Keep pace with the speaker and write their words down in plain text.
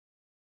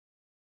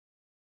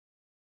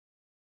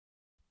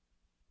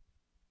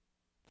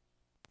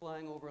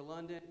flying over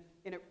London,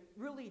 and it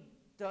really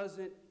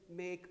doesn't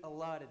make a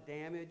lot of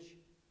damage.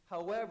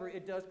 However,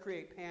 it does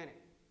create panic.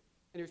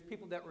 And there's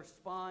people that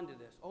respond to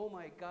this. Oh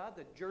my God,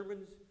 the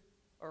Germans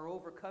are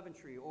over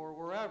Coventry or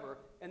wherever,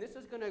 and this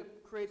is going to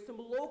create some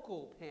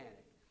local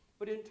panic.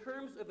 But in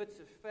terms of its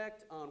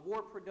effect on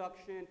war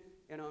production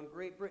and on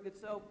Great Britain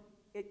itself,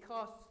 it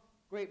costs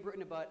Great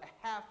Britain about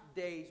a half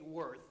day's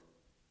worth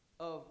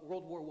of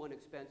World War I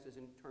expenses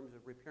in terms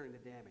of repairing the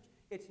damage.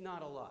 It's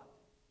not a lot.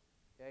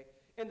 Okay?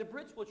 And the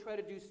Brits will try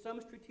to do some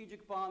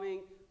strategic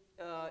bombing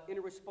in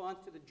response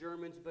to the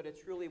Germans, but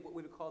it's really what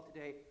we would call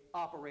today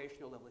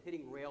operational level,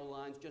 hitting rail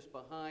lines just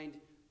behind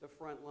the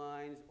front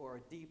lines, or a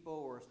depot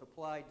or a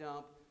supply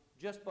dump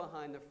just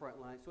behind the front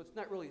lines. So it's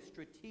not really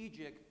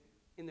strategic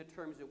in the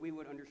terms that we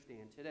would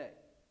understand today.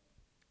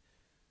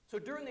 So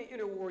during the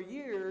interwar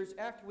years,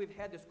 after we've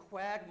had this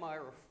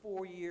quagmire of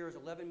 4 years,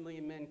 11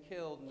 million men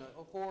killed, and the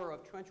horror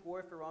of trench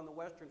warfare on the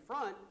Western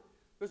Front,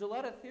 there's a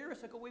lot of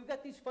theorists that go, we've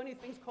got these funny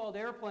things called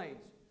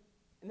airplanes,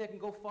 and they can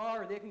go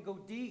far and they can go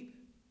deep.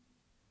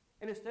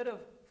 And instead of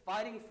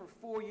fighting for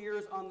 4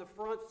 years on the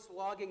front,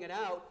 slogging it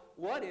out,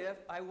 what if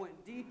I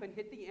went deep and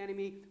hit the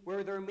enemy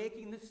where they're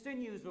making the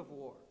sinews of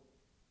war?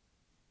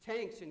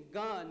 Tanks and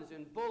guns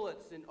and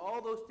bullets and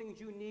all those things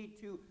you need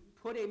to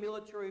put a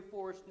military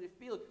force in the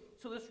field.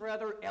 So this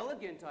rather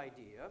elegant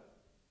idea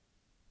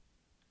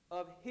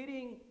of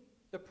hitting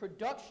the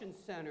production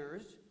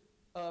centers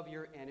of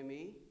your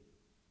enemy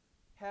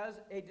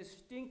has a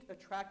distinct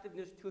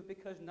attractiveness to it,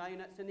 because now you're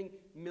not sending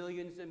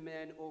millions of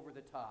men over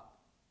the top.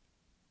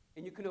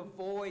 And you can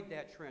avoid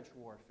that trench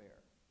warfare.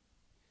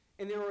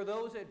 And there are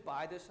those that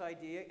buy this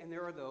idea, and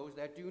there are those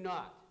that do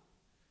not.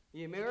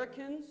 The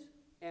Americans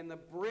and the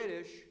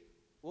British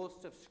will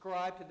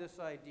subscribe to this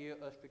idea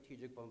of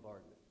strategic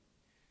bombardment.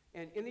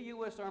 And in the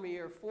U.S. Army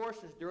Air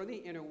Forces during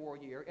the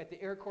interwar year, at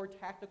the Air Corps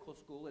Tactical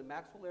School in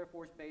Maxwell Air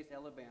Force Base,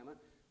 Alabama,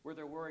 where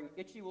they're wearing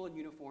itchy woolen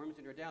uniforms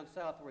and they're down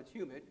south where it's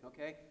humid,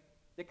 okay,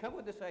 they come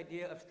with this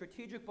idea of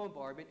strategic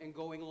bombardment and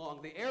going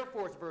along, the Air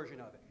Force version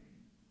of it,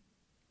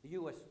 the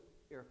U.S.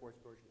 Air Force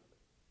version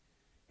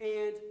of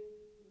it. And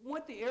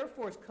what the Air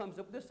Force comes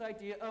up with, this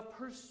idea of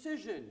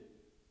precision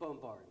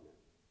bombardment.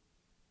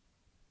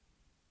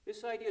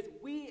 This idea is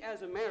we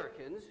as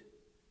Americans,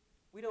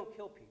 we don't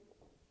kill people.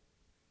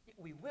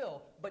 We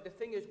will, but the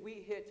thing is we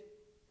hit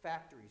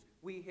factories,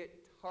 we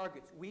hit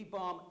targets, we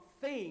bomb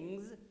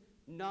things,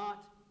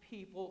 not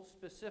people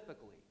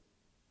specifically.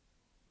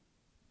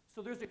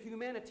 So there's a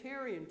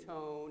humanitarian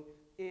tone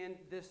in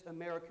this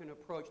American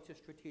approach to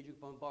strategic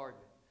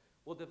bombardment.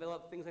 We'll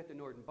develop things like the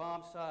Norden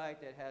bomb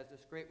sight that has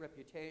this great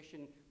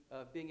reputation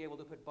of being able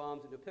to put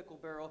bombs into a pickle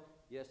barrel.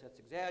 Yes, that's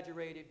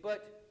exaggerated,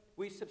 but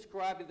we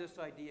subscribe to this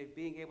idea of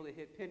being able to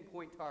hit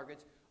pinpoint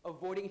targets,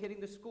 avoiding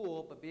hitting the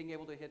school, but being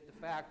able to hit the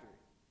factory.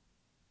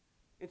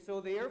 And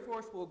so the Air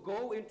Force will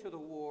go into the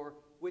war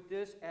with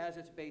this as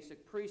its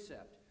basic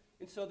precept.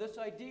 And so this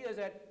idea is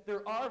that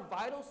there are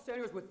vital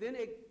centers within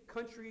a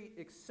country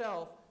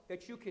itself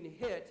that you can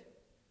hit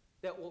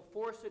that will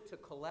force it to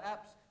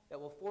collapse, that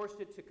will force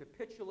it to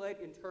capitulate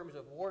in terms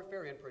of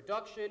warfare and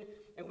production,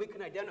 and we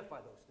can identify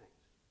those things.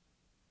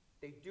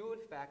 They do,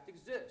 in fact,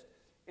 exist.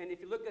 And if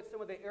you look at some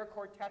of the Air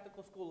Corps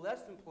Tactical School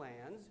lesson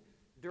plans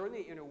during the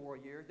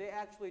interwar years, they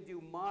actually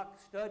do mock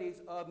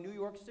studies of New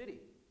York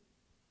City.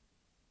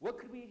 What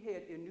could we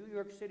hit in New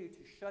York City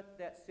to shut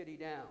that city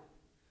down?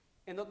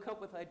 And they'll come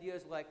up with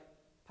ideas like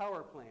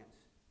power plants,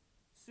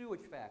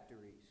 sewage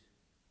factories,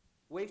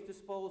 waste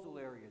disposal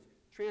areas,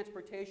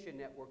 transportation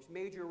networks,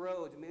 major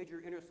roads,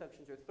 major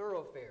intersections or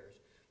thoroughfares.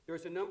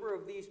 There's a number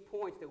of these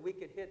points that we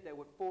could hit that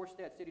would force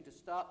that city to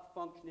stop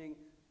functioning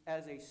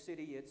as a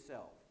city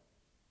itself.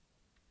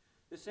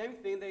 The same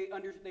thing,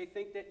 they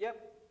think that,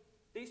 yep,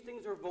 these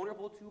things are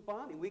vulnerable to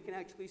bombing. We can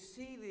actually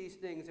see these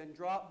things and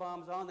drop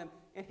bombs on them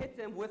and hit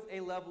them with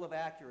a level of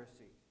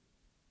accuracy.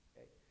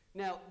 Okay.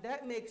 Now,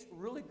 that makes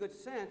really good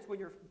sense when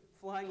you're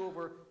flying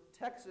over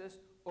Texas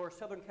or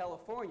Southern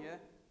California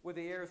where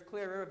the air is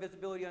clear, air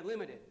visibility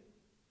unlimited.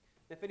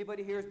 If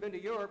anybody here has been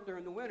to Europe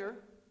during the winter,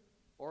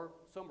 or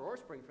summer or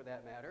spring for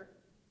that matter,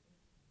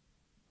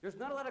 there's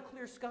not a lot of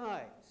clear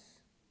skies.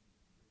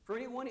 For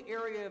any one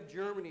area of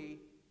Germany,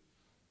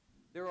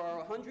 there are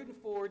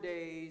 104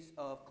 days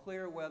of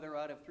clear weather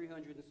out of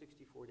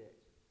 364 days.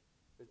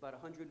 There's about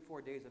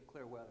 104 days of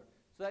clear weather.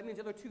 So that means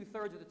the other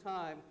 2/3 of the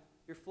time,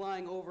 you're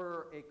flying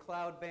over a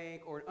cloud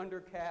bank or an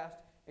undercast,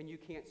 and you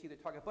can't see the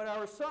target. But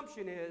our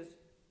assumption is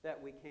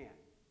that we can.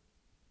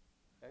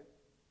 Okay?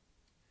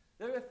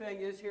 The other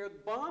thing is here,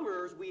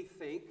 bombers, we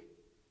think,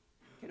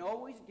 can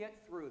always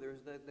get through.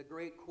 There's the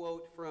great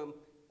quote from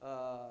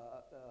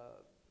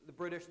the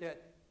British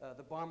that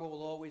the bomber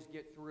will always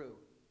get through.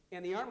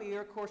 And the Army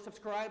Air Corps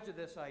subscribes to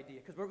this idea,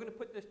 because we're going to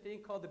put this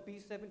thing called the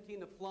B-17,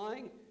 the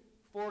Flying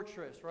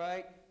Fortress,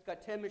 right? It's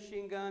got 10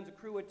 machine guns, a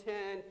crew of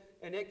 10,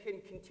 and it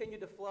can continue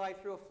to fly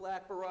through a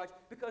flak barrage,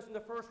 because in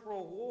the First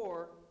World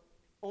War,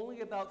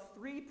 only about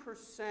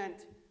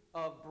 3%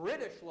 of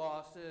British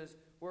losses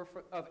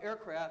of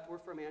aircraft were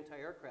from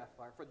anti-aircraft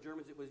fire. For the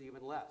Germans, it was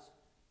even less.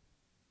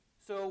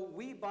 So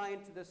we buy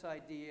into this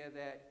idea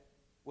that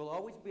we'll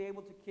always be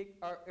able to keep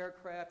our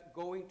aircraft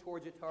going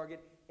towards a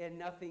target and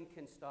nothing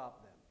can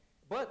stop them.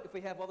 But if we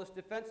have all this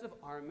defensive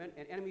armament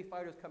and enemy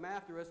fighters come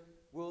after us,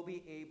 we'll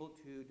be able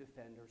to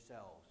defend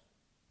ourselves.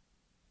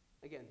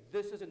 Again,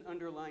 this is an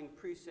underlying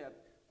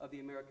precept of the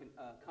American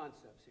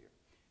concepts here.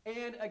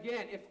 And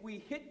again, if we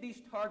hit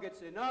these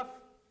targets enough,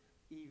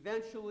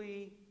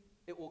 eventually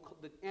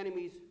the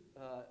enemy's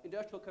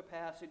industrial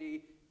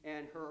capacity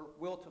and her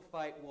will to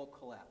fight will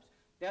collapse.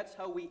 That's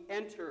how we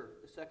enter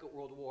the Second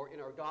World War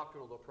in our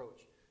doctrinal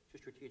approach to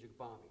strategic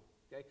bombing.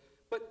 Okay?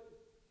 But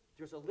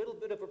there's a little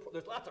bit of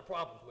there's lots of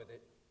problems with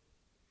it.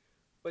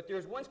 But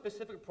there's one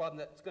specific problem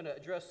that's going to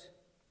address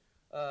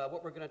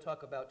what we're going to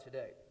talk about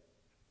today.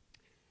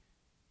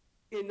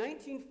 In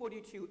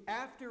 1942,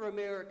 after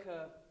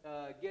America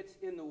gets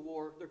in the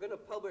war, they're going to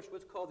publish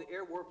what's called the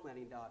Air War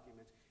Planning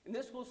Documents. And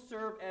this will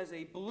serve as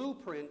a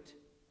blueprint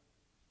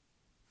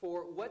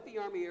for what the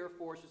Army Air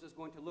Forces is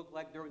going to look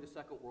like during the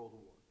Second World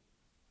War.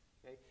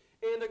 Okay?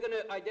 And they're going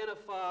to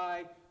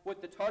identify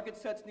what the target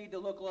sets need to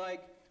look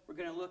like. We're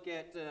going to look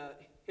at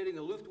hitting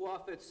the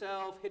Luftwaffe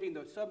itself, hitting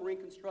the submarine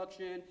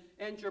construction,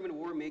 and German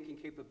war-making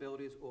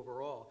capabilities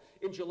overall.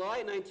 In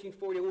July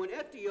 1941,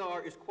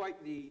 FDR is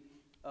quite the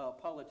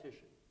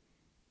politician.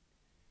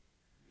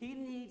 He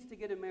needs to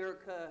get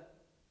America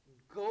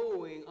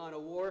going on a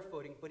war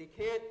footing, but he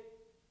can't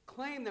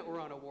claim that we're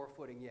on a war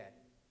footing yet.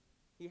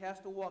 He has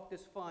to walk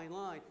this fine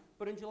line.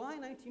 But in July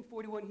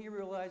 1941, he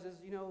realizes,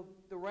 you know,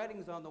 the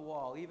writing's on the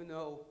wall, even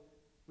though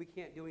we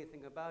can't do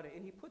anything about it.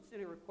 And he puts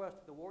in a request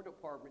to the War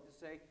Department to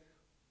say,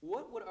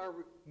 what would our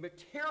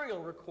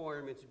material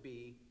requirements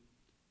be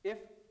if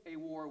a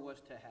war was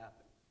to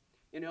happen?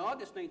 In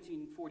August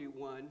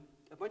 1941,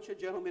 a bunch of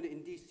gentlemen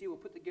in D.C. will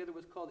put together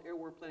what's called Air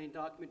War Planning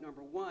Document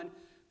Number 1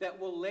 that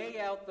will lay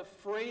out the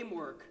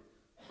framework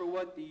for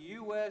what the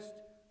U.S.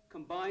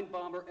 combined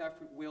bomber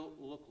effort will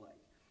look like.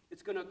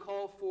 It's going to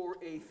call for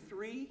a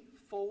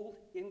threefold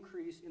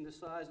increase in the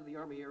size of the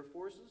Army Air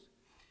Forces.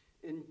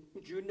 In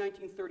June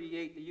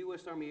 1938, the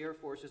U.S. Army Air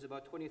Force is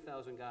about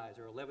 20,000 guys,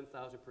 or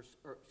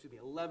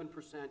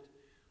 11%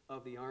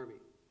 of the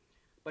Army.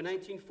 By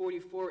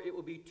 1944, it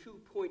will be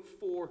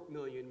 2.4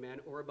 million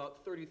men, or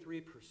about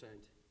 33%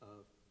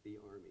 of the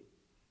Army.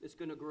 It's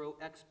going to grow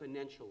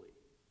exponentially.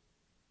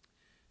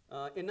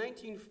 In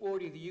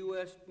 1940, the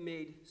U.S.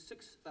 made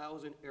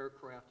 6,000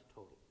 aircraft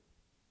total.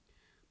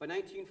 By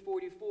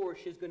 1944,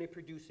 she's going to be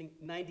producing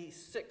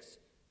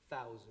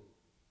 96,000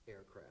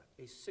 aircraft,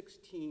 a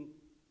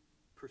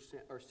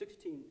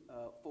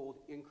 16-fold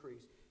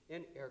increase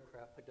in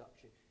aircraft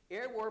production.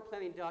 Air War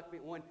Planning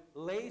Document 1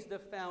 lays the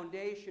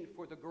foundation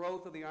for the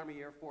growth of the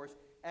Army Air Force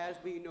as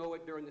we know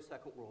it during the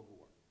Second World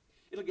War.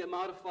 It'll get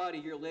modified a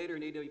year later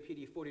in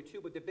AWPD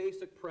 42, but the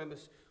basic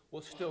premise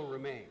will still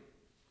remain.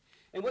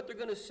 And what they're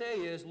going to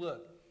say is,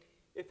 look,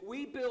 if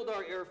we build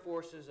our air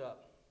forces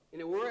up,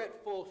 and we're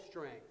at full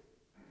strength,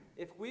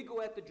 if we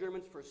go at the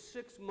Germans for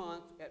 6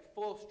 months at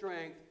full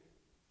strength,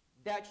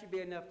 that should be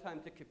enough time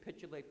to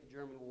capitulate the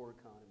German war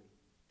economy,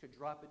 to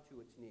drop it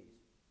to its knees.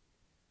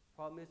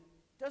 Problem is,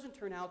 it doesn't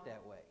turn out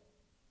that way.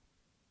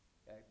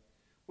 Okay?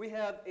 We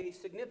have a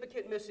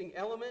significant missing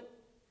element,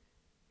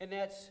 and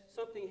that's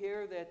something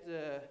here that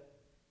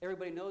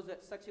everybody knows,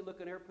 that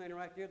sexy-looking airplane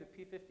right there, the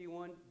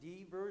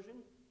P-51D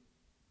version.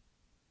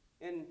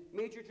 And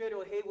Major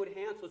General Haywood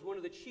Hans was one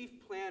of the chief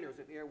planners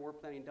of Air War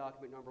Planning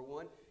Document Number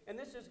 1, and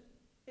this is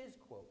his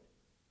quote.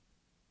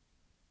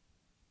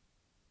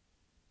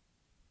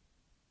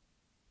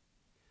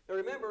 Now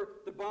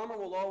remember, the bomber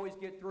will always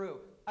get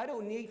through. I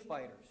don't need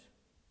fighters.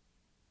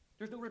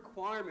 There's no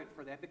requirement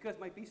for that because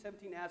my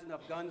B-17 has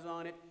enough guns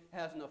on it,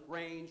 has enough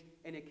range,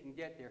 and it can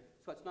get there.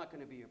 So it's not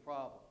going to be a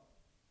problem.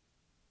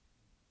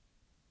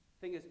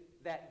 Thing is,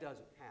 that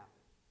doesn't happen.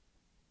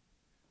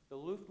 The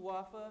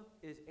Luftwaffe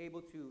is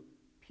able to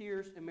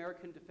pierce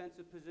American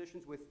defensive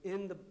positions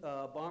within the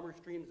bomber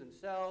streams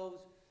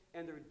themselves,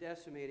 and they're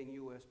decimating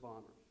U.S.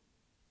 bombers.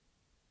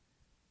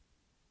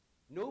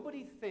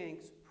 Nobody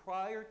thinks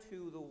prior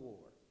to the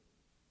war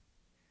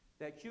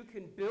that you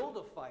can build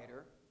a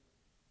fighter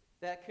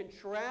that can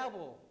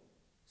travel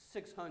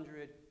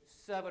 600,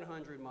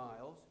 700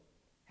 miles,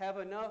 have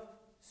enough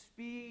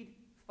speed,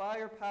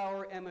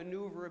 firepower, and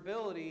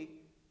maneuverability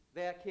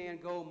that can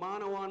go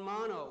mano a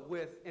mano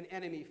with an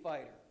enemy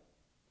fighter.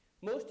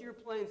 Most of your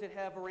planes that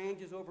have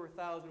ranges over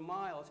 1,000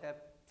 miles have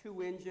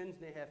 2 engines,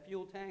 they have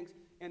fuel tanks,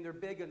 and they're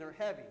big and they're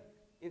heavy.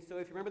 And so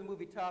if you remember the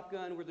movie Top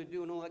Gun where they're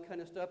doing all that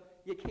kind of stuff,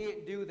 you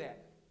can't do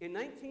that. In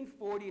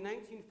 1940,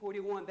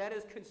 1941, that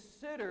is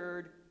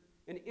considered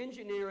an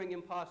engineering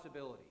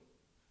impossibility.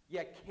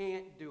 You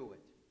can't do it.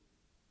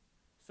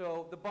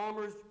 So the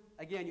bombers,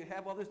 again, you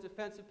have all this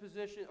defensive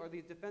position or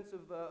these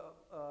defensive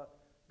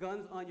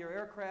guns on your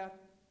aircraft.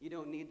 You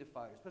don't need the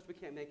fighters, plus we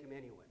can't make them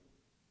anyway.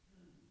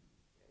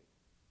 Okay.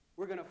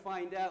 We're going to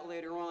find out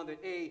later on that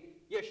A,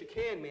 yes, you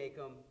can make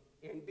them,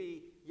 and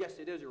B, yes,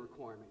 it is a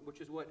requirement, which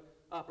is what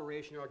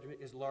Operation Armageddon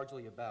is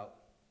largely about.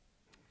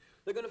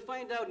 They're going to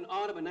find out in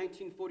autumn of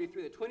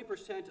 1943 that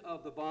 20%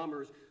 of the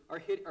bombers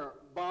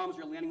bombs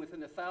are landing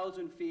within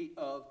 1,000 feet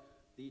of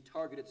the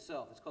target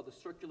itself. It's called the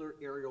circular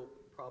aerial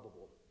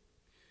probable.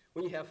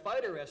 When you have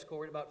fighter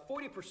escort, about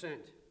 40%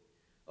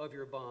 of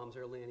your bombs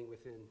are landing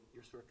within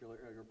your circular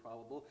aerial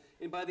probable.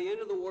 And by the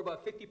end of the war,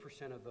 about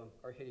 50% of them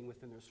are hitting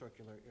within their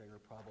circular aerial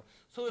probable.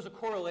 So there's a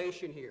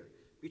correlation here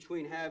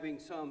between having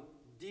some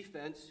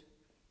defense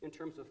in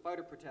terms of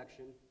fighter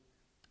protection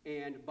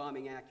and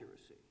bombing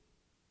accuracy.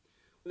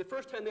 When the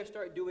first time they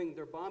start doing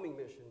their bombing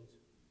missions,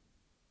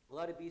 a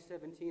lot of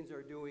B-17s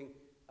are doing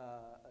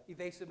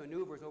evasive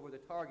maneuvers over the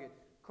target.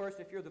 Of course,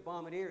 if you're the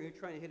bombardier and you're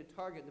trying to hit a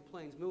target and the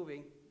plane's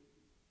moving,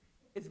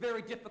 it's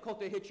very difficult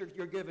to hit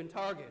your given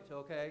target,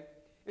 okay?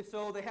 And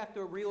so they have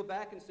to reel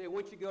back and say,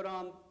 once you go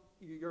down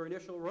your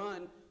initial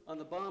run, on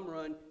the bomb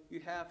run,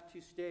 you have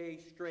to stay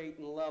straight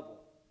and level.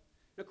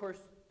 And of course,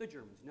 the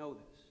Germans know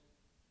this.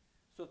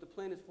 So if the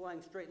plane is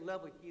flying straight and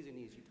level, he's an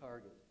easy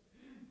target.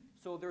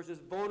 So there's this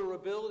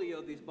vulnerability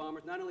of these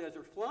bombers, not only as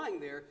they're flying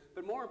there,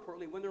 but more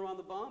importantly, when they're on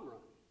the bomb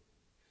run.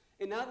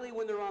 And not only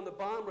when they're on the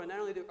bomb run, not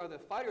only are the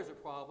fighters a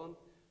problem,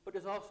 but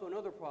there's also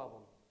another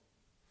problem,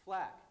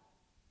 flak.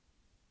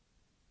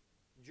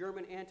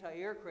 German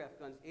anti-aircraft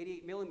guns,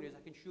 88 millimeters,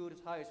 I can shoot as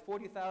high as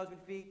 40,000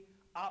 feet,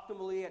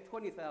 optimally at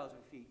 20,000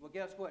 feet. Well,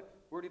 guess what?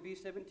 Where do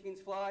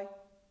B-17s fly?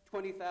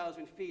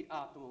 20,000 feet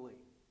optimally.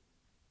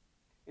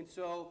 And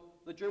so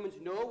the Germans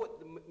know what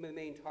the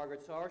main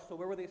targets are, so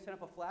where will they set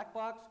up a flak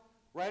box?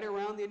 Right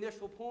around the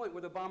initial point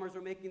where the bombers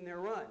are making their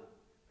run.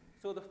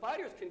 So the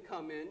fighters can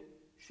come in,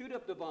 shoot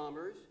up the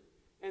bombers,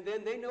 and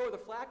then they know where the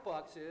flak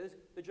box is.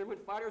 The German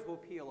fighters will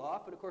peel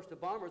off, and of course the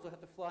bombers will have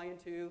to fly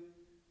into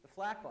the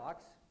flak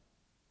box,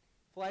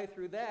 fly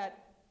through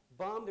that,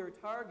 bomb their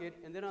target,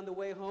 and then on the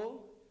way home,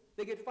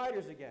 they get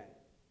fighters again.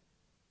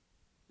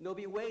 And they'll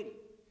be waiting.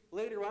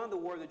 Later on in the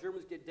war, the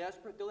Germans get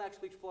desperate. They'll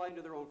actually fly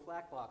into their own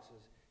flak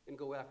boxes and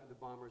go after the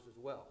bombers as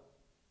well.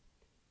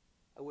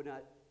 I would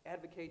not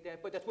advocate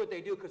that, but that's what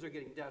they do because they're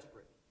getting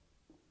desperate.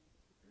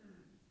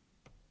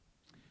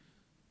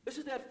 This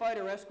is that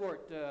fighter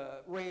escort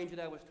range that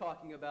I was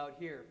talking about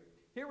here.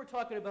 Here we're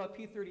talking about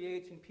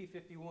P-38s and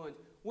P-51s.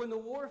 When the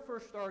war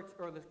first starts,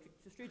 or the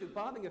strategic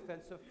bombing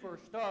offensive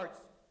first starts,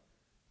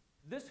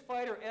 this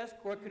fighter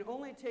escort can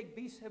only take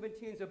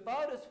B-17s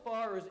about as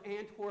far as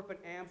Antwerp and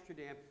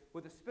Amsterdam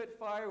with a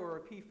Spitfire or a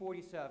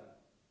P-47.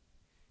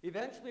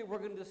 Eventually, we're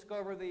going to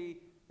discover the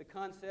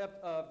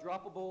concept of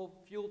droppable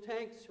fuel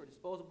tanks or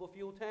disposable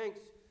fuel tanks,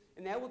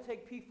 and that will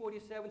take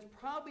P-47s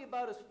probably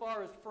about as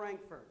far as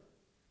Frankfurt.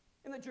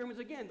 And the Germans,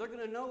 again, they're going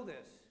to know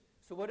this.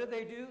 So what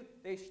do?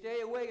 They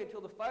stay away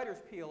until the fighters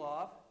peel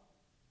off,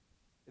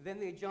 and then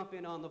they jump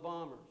in on the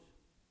bombers.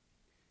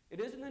 It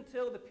isn't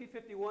until the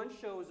P-51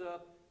 shows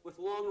up with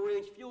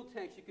long-range fuel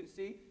tanks, you can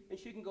see, and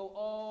she can go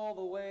all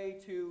the way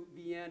to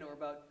Vienna, or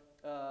about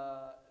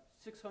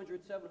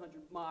 600,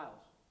 700 miles,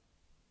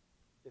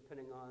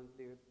 depending on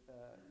the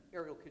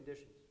aerial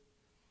conditions.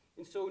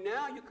 And so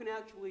now you can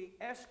actually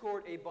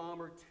escort a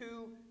bomber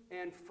to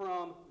and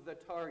from the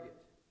target.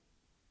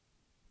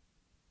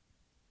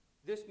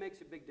 This makes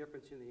a big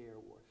difference in the air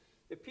war.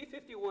 The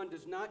P-51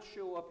 does not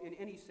show up in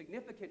any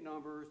significant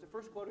numbers. The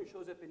first squadron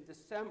shows up in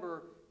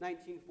December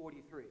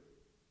 1943.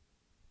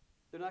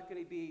 They're not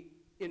going to be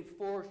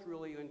enforced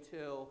really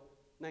until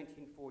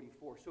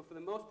 1944. So for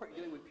the most part,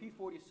 you're dealing with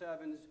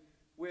P-47s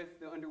with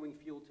the underwing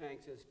fuel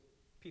tanks as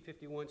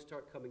P-51s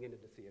start coming into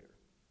the theater.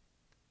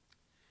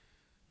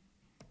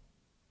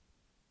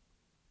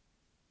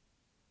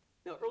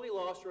 Now, early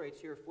loss rates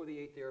here for the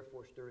 8th Air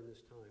Force during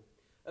this time,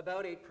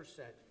 about 8%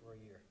 for a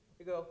year.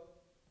 You go,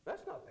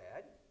 that's not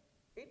bad.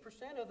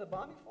 8% of the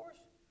bombing force?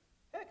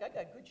 Heck, I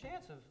got a good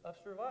chance of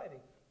surviving.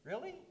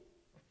 Really?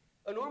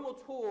 A normal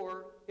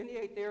tour in the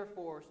 8th Air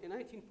Force in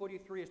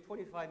 1943 is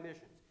 25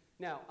 missions.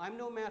 Now, I'm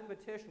no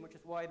mathematician, which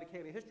is why I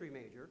became a history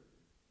major,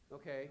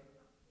 okay?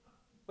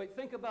 But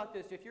think about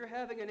this. If you're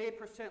having an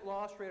 8%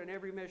 loss rate on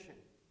every mission,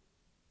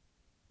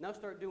 now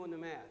start doing the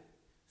math.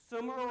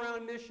 Somewhere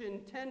around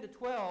mission 10 to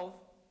 12,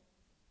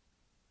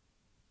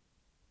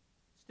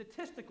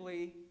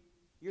 statistically,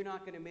 you're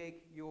not going to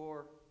make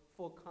your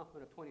full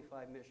complement of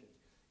 25 missions.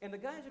 And the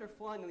guys that are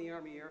flying in the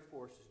Army Air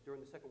Forces during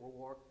the Second World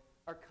War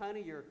are kind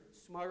of your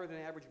smarter than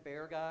average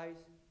bear guys.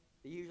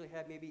 They usually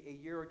have maybe a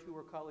year or two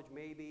of college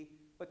maybe,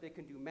 but they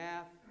can do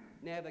math,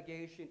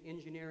 navigation,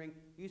 engineering.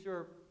 These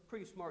are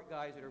pretty smart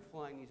guys that are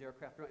flying these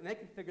aircraft around, and they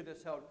can figure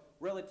this out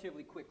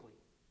relatively quickly,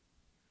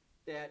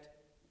 that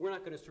we're not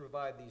going to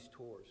survive these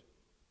tours.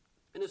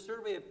 In a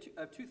survey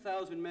of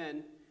 2,000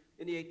 men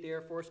in the 8th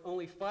Air Force,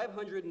 only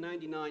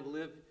 599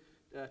 lived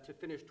to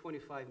finish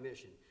 25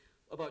 missions.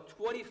 About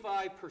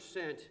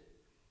 25%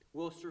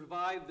 will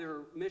survive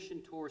their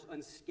mission tours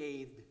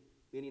unscathed,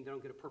 meaning they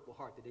don't get a Purple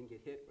Heart, they didn't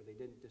get hit, or they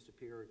didn't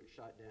disappear or get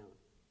shot down.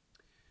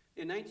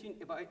 In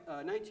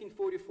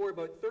 1944,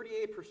 about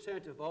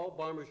 38% of all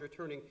bombers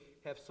returning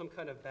have some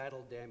kind of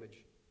battle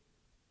damage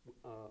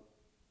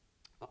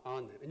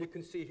on them. And you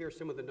can see here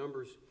some of the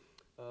numbers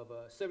of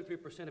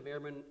 73% of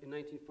airmen in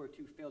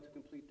 1942 failed to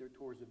complete their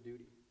tours of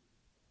duty.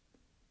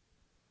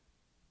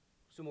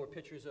 some more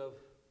pictures of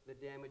the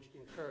damage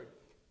incurred.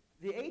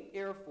 The 8th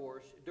Air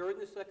Force, during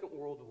the Second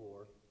World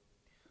War,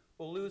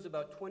 will lose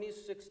about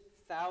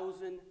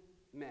 26,000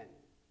 men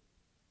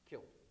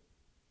killed.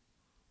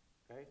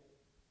 Okay?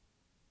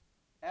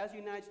 As a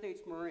United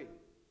States Marine,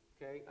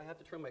 okay, I have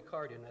to turn my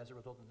card in as a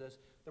result of this,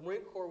 the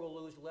Marine Corps will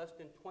lose less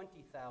than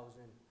 20,000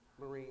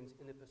 Marines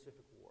in the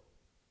Pacific War.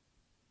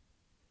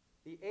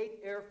 The 8th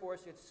Air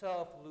Force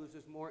itself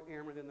loses more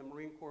airmen than the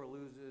Marine Corps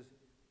loses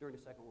during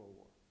the Second World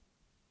War.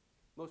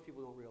 Most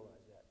people don't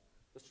realize that.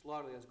 The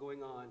slaughter that's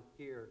going on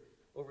here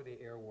over the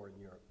air war in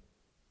Europe.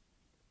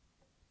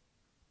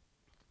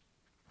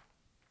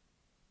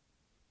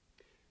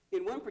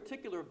 In one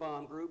particular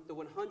bomb group, the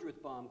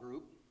 100th Bomb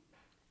Group,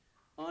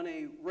 on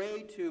a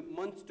raid to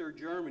Munster,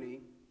 Germany,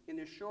 in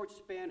a short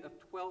span of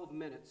 12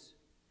 minutes,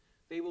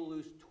 they will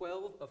lose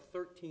 12 of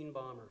 13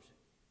 bombers.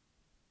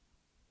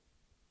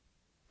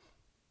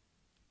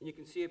 And you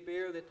can see up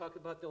there, they talk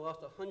about they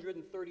lost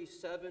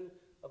 137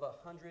 of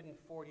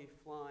 140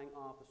 flying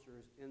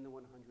officers in the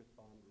 100th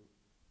Bomb Group.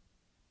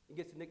 It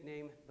gets the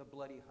nickname the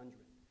Bloody 100th.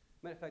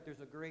 Matter of fact,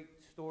 there's a great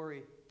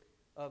story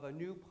of a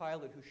new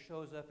pilot who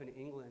shows up in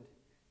England,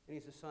 and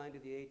he's assigned to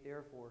the 8th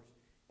Air Force.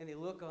 And they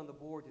look on the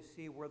board to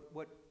see what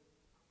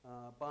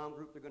bomb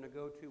group they're going to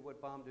go to, what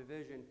bomb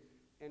division,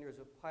 and there's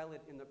a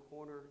pilot in the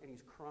corner, and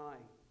he's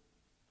crying.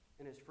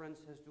 And his friend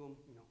says to him,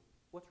 you know,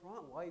 what's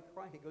wrong? Why are you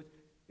crying? He goes,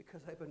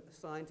 because I've been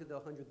assigned to the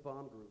 100th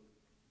Bomb Group.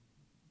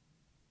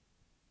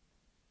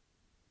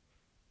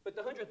 But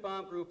the 100th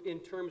Bomb Group, in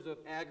terms of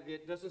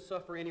aggregate, doesn't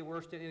suffer any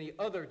worse than any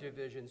other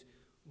divisions,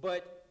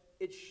 but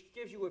it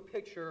gives you a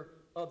picture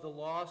of the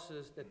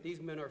losses that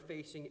these men are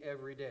facing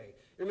every day.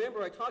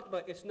 Remember, I talked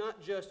about it's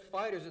not just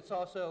fighters, it's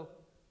also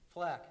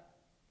flak.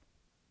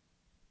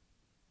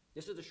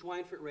 This is the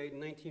Schweinfurt raid in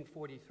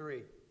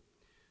 1943.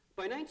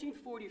 By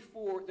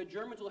 1944, the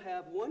Germans will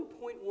have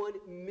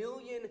 1.1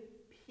 million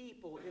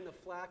people in the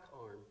flak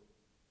arm.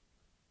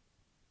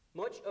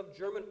 Much of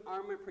German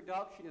armament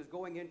production is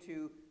going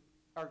into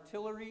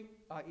artillery,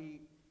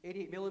 i.e.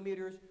 88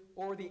 millimeters,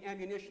 or the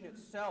ammunition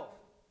itself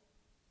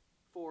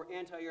for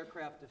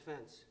anti-aircraft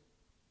defense.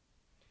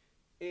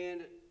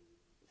 And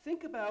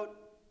think about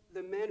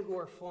the men who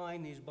are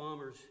flying these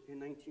bombers in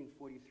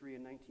 1943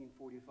 and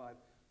 1945.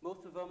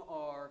 Most of them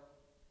are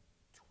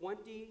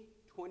 20,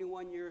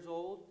 21 years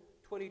old.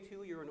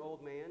 22, you're an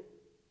old man.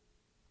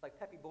 Like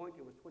Pappy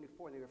Boyington was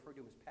 24 and they referred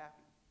to him as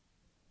Pappy.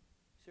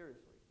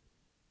 Seriously.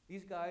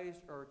 These guys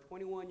are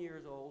 21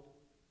 years old.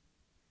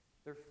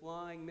 They're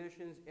flying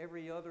missions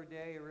every other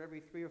day or every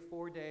 3 or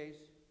 4 days.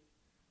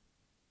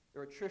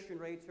 Their attrition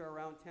rates are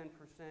around 10%.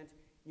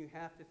 You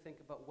have to think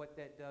about what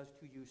that does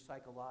to you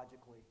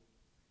psychologically.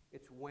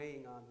 It's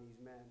weighing on these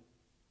men.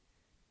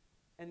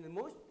 And the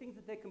most things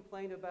that they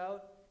complain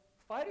about,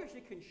 fighters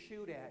you can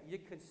shoot at, you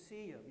can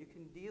see them, you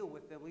can deal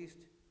with them, at least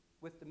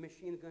with the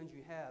machine guns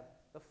you have.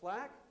 The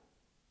flak,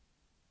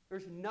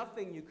 there's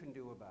nothing you can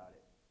do about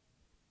it.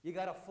 You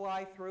got to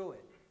fly through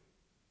it.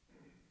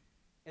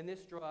 And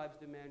this drives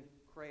the men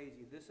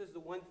crazy. This is the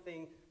one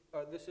thing,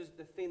 this is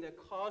the thing that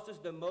causes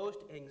the most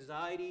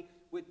anxiety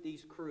with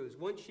these crews.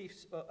 One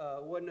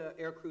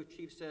aircrew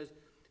chief says,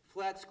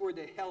 "Flak scored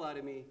the hell out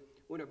of me.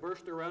 When it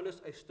burst around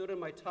us, I stood on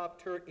my top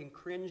turret and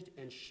cringed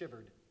and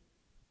shivered."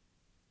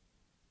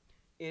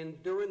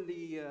 And during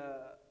the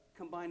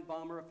combined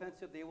bomber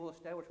offensive, they will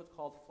establish what's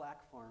called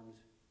flak farms,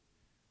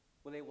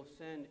 where they will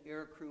send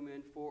air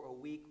crewmen for a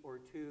week or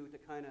two to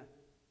kind of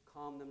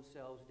calm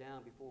themselves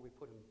down before we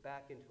put them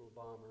back into a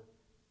bomber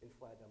and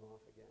fly them off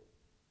again.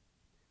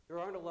 There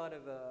aren't a lot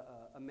of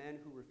men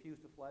who refuse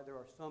to fly. There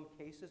are some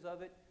cases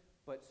of it,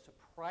 but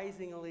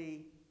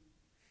surprisingly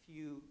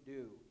few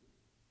do.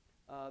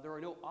 There are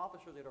no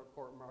officers that are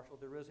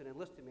court-martialed. There is an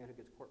enlisted man who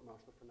gets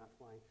court-martialed for not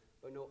flying,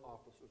 but no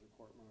officers are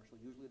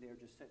court-martialed. Usually they are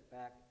just sent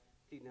back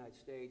to the United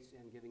States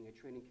and giving a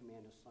training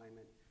command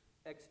assignment.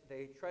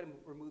 They try to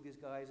remove these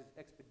guys as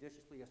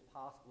expeditiously as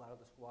possible out of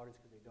the squadrons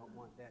because they don't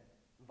want that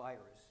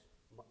virus,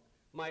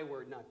 my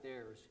word, not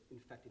theirs,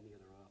 infecting the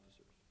other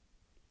officers.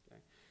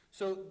 Okay?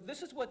 So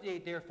this is what the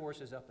 8th Air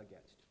Force is up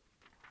against.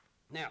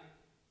 Now,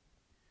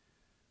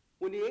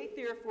 when the 8th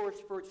Air Force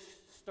first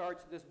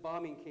starts this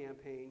bombing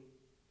campaign,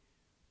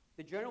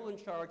 the general in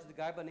charge is a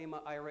guy by the name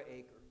of Ira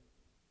Aker.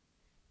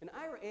 And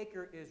Ira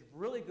Aker is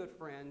really good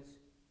friends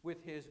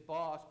with his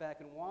boss back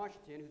in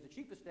Washington, who's the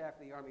chief of staff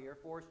of the Army Air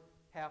Force,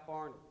 Hap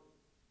Arnold.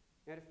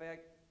 Matter of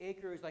fact,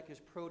 Aker is like his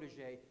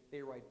protege.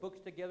 They write books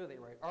together, they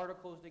write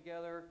articles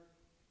together,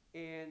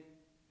 and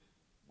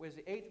as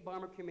the 8th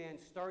Bomber Command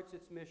starts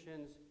its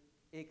missions,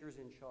 Aker's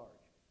in charge.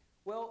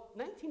 Well,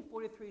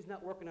 1943 is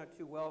not working out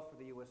too well for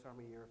the U.S.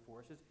 Army Air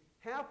Forces.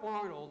 Hap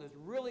Arnold is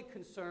really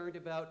concerned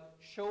about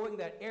showing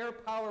that air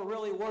power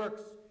really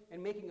works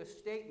and making a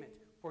statement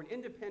for an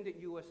independent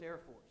U.S. Air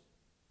Force.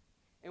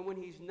 And when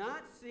he's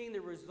not seeing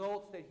the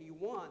results that he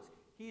wants,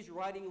 he's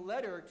writing a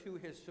letter to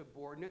his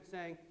subordinate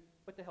saying,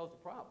 "What the hell's the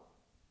problem?"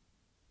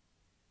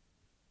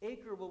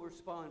 Aker will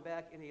respond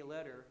back in a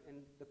letter,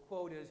 and the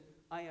quote is,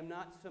 "I am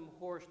not some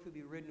horse to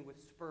be ridden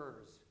with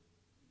spurs."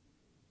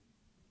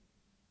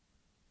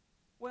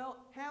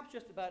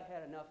 just about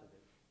had enough of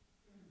it.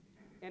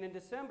 And in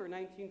December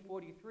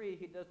 1943,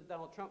 he does the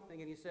Donald Trump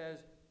thing and he says,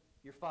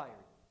 "You're fired."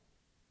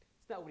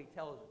 It's not what he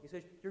tells him. He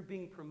says, "You're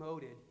being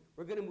promoted.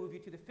 We're going to move you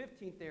to the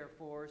 15th Air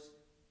Force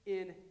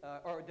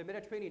or the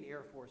Mediterranean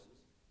Air Forces.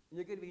 And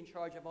you're going to be in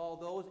charge of all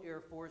those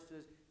air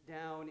forces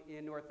down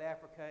in North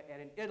Africa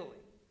and in Italy."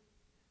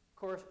 Of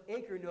course,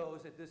 Aker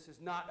knows that this is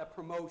not a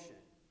promotion.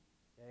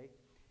 Okay?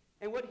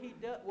 And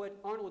what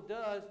Arnold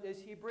does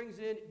is he brings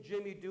in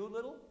Jimmy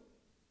Doolittle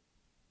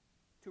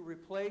to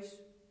replace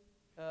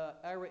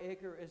Ira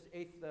Aker as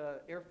 8th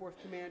Air Force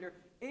Commander,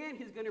 and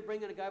he's going to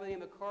bring in a guy by the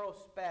name of Carl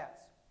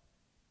Spaatz.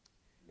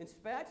 And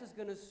Spaatz is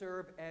going to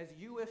serve as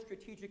U.S.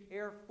 Strategic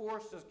Air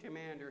Forces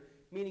Commander,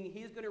 meaning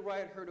he's going to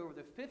ride herd over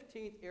the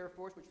 15th Air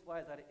Force, which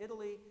flies out of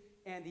Italy,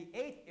 and the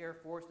 8th Air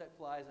Force that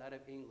flies out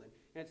of England.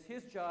 And it's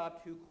his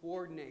job to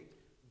coordinate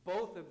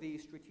both of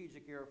these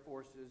strategic air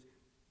forces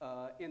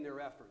in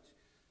their efforts.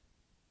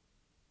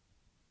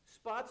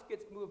 Spaatz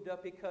gets moved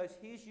up because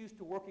he's used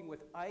to working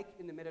with Ike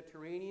in the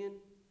Mediterranean,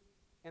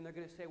 and they're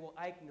going to say, well,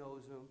 Ike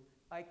knows him,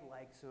 Ike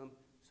likes him,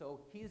 so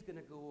he's going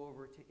to go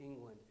over to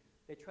England.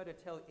 They try to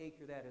tell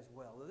Aker that as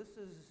well. Well, this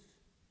is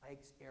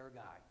Ike's air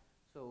guy.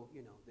 So,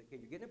 you know,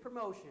 again, you're getting a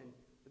promotion,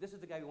 but this is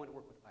the guy who wanted to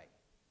work with Ike.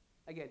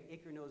 Again,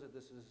 Aker knows that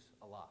this is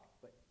a lie,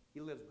 but he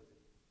lives with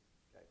it.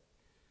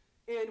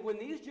 Okay? And when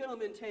these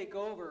gentlemen take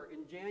over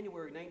in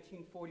January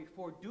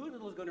 1944,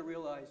 Doolittle is going to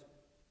realize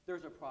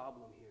there's a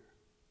problem here.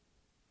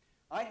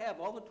 I have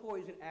all the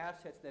toys and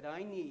assets that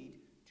I need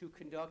to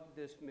conduct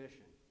this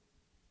mission,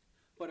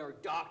 but our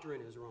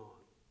doctrine is wrong.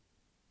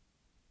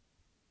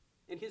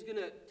 And he's going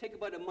to take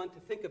about a month to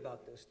think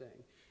about this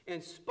thing.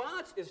 And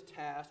Spaatz is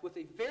tasked with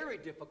a very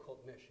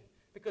difficult mission,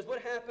 because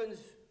what happens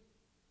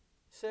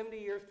 70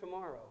 years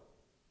tomorrow?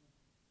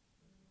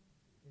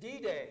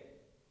 D-Day.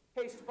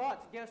 Hey,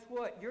 Spaatz, guess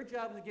what? Your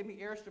job is to give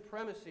me air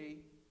supremacy,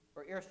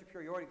 or air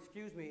superiority,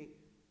 excuse me,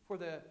 for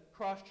the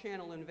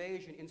cross-channel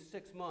invasion in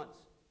 6 months.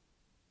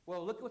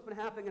 Well, look at what's been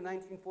happening in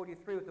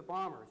 1943 with the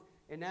bombers.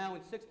 And now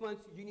in 6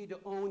 months, you need to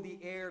own the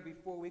air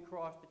before we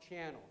cross the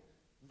channel.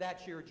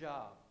 That's your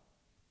job.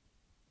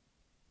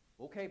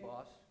 Okay,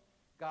 boss.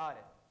 Got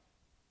it.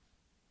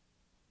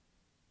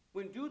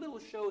 When Doolittle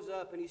shows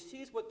up and he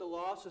sees what the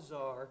losses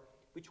are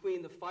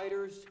between the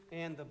fighters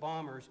and the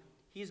bombers,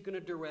 he's going to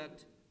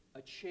direct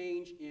a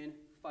change in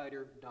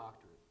fighter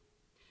doctrine.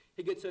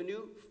 He gets a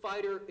new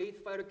fighter,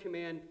 8th Fighter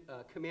Command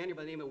commander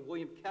by the name of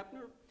William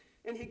Kepner,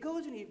 and he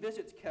goes and he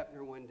visits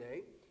Kepner one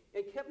day,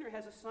 and Kepner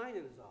has a sign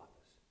in his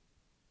office.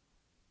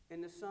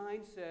 And the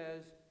sign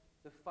says,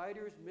 "The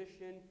fighter's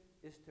mission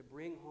is to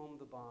bring home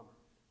the bombers."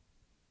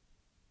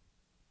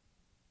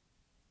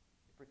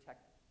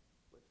 Protect them.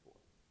 That's what it's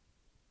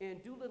for.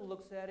 And Doolittle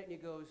looks at it and he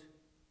goes,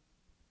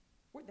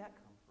 "Where'd that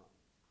come from?"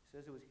 He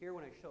says, "It was here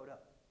when I showed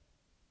up."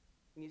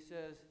 And he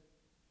says,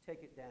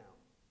 "Take it down.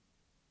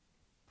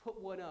 Put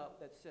one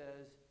up that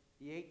says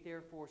the 8th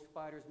Air Force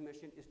fighter's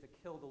mission is to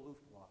kill the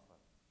Luftwaffe."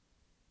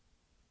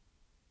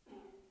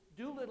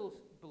 Doolittle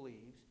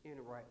believes, and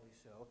rightly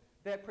so,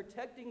 that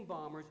protecting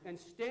bombers and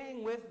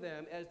staying with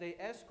them as they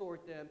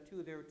escort them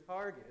to their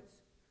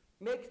targets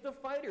makes the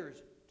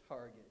fighters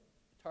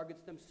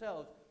targets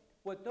themselves.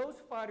 What those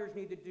fighters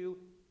need to do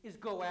is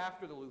go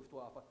after the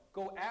Luftwaffe,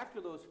 go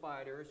after those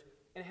fighters,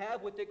 and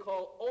have what they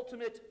call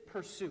ultimate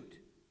pursuit.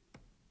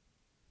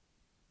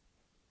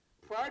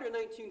 Prior to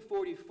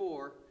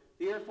 1944,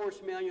 the Air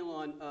Force Manual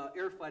on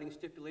Air Fighting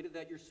stipulated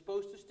that you're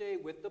supposed to stay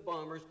with the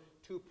bombers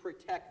to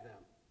protect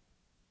them.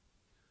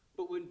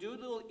 But when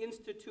Doolittle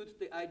institutes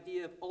the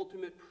idea of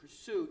ultimate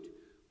pursuit,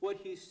 what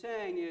he's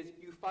saying is,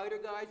 you fighter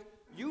guys,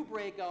 you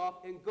break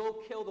off and go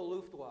kill the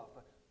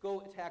Luftwaffe.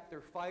 Go attack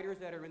their fighters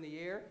that are in the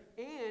air,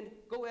 and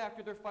go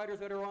after their fighters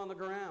that are on the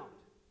ground.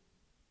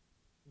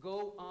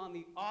 Go on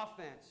the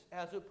offense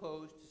as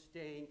opposed to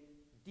staying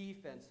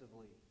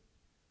defensively.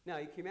 Now,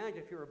 you can imagine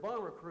if you're a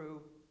bomber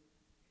crew,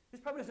 this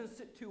probably doesn't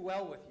sit too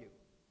well with you.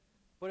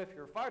 But if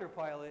you're a fighter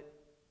pilot,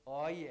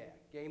 oh yeah,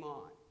 game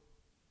on.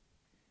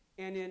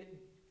 And in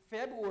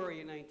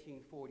February of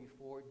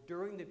 1944,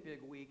 during the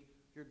big week,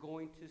 you're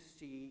going to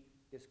see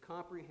this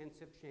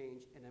comprehensive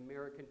change in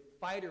American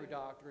fighter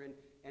doctrine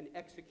and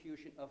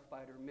execution of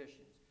fighter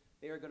missions.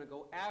 They are going to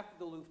go after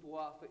the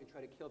Luftwaffe and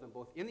try to kill them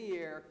both in the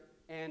air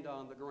and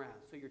on the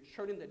ground. So you're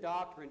turning the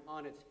doctrine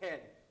on its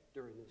head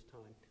during this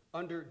time,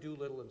 under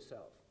Doolittle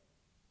himself.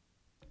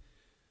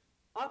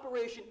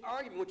 Operation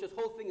Argument, which this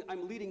whole thing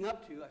I'm leading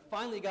up to, I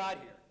finally got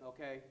here,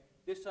 okay?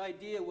 This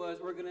idea was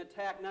we're going to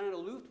attack not only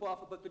the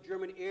Luftwaffe, but the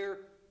German air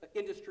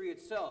industry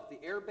itself,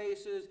 the air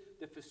bases,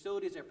 the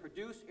facilities that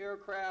produce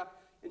aircraft,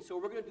 and so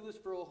we're going to do this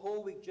for a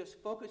whole week just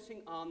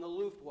focusing on the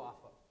Luftwaffe.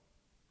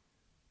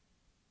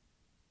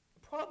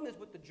 The problem is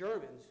with the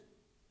Germans,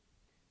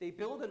 they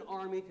build an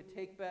army to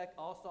take back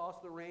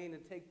Alsace-Lorraine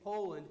and take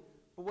Poland,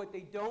 but what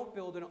they don't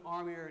build an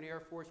army or an air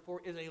force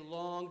for is a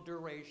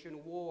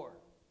long-duration war.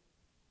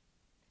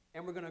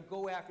 And we're going to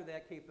go after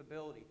that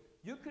capability.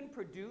 You can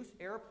produce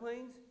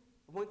airplanes,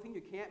 but one thing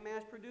you can't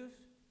mass produce,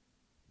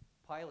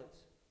 pilots.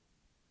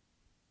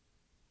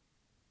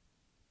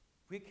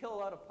 We kill a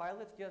lot of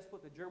pilots, guess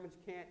what? The Germans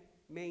can't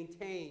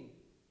maintain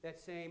that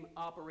same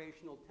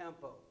operational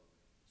tempo.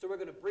 So we're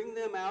going to bring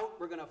them out,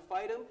 we're going to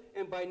fight them,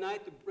 and by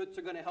night the Brits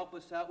are going to help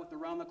us out with the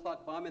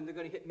round-the-clock bombing, and they're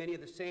going to hit many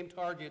of the same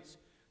targets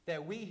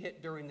that we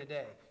hit during the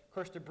day. Of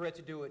course, the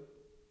Brits do it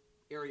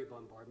area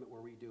bombardment,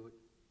 where we do it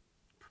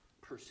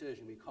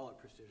precision. We call it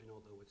precision,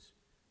 although it's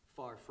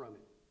far from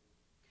it.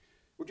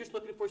 We're just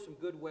looking for some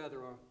good weather,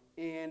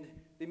 and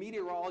the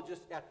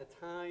meteorologists at the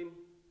time,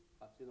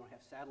 they don't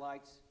have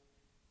satellites,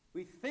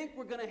 we think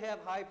we're going to have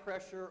high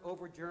pressure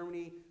over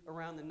Germany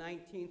around the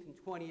 19th and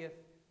 20th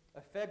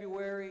of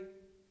February,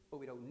 but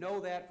we don't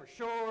know that for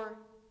sure.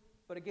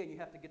 But again, you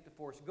have to get the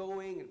force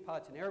going and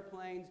pilots and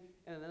airplanes,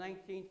 and on the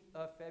 19th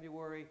of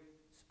February,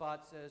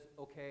 Spot says,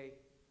 okay,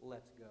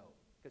 let's go,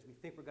 because we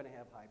think we're going to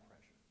have high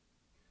pressure.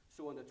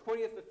 So on the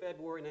 20th of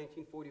February,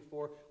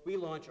 1944, we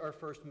launch our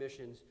first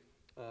missions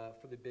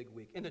for the big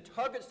week. And the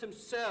targets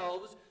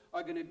themselves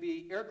are going to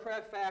be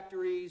aircraft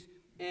factories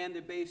and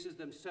the bases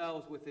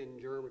themselves within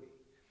Germany.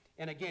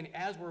 And again,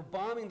 as we're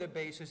bombing the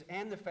bases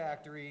and the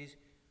factories,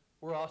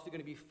 we're also going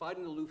to be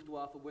fighting the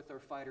Luftwaffe with our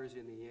fighters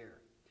in the air.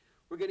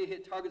 We're going to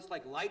hit targets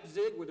like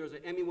Leipzig, where there's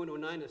an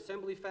Me-109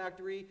 assembly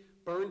factory,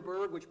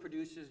 Bernburg, which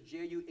produces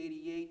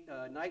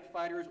Ju-88 night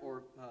fighters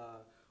or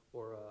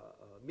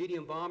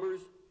medium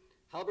bombers,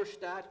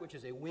 Halberstadt, which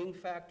is a wing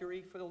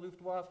factory for the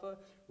Luftwaffe,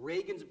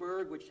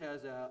 Regensburg, which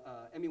has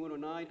a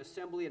Me-109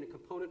 assembly and a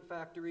component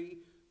factory,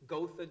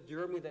 Gotha,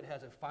 Germany, that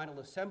has a final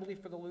assembly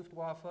for the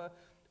Luftwaffe,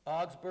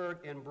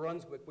 Augsburg and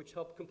Brunswick, which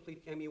help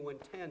complete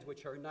Me-110s,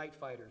 which are night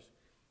fighters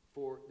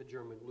for the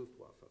German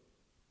Luftwaffe.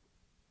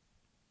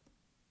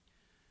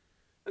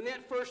 On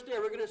that first day,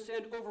 we're going to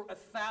send over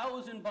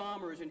 1,000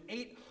 bombers and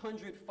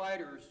 800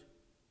 fighters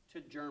to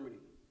Germany.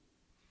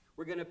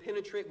 We're going to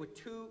penetrate with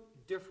two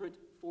different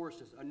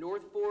forces, a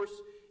north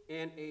force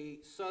and a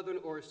southern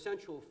or a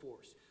central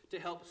force, to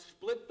help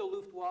split the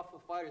Luftwaffe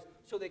fighters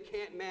so they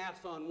can't mass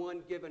on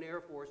one given air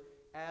force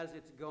as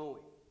it's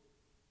going.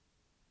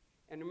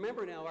 And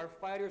remember now, our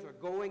fighters are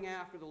going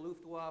after the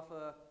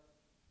Luftwaffe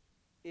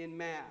in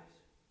mass.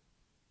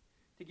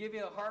 To give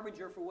you a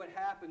harbinger for what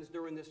happens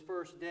during this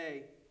first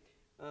day,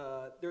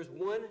 there's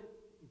one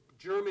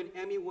German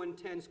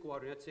Me-110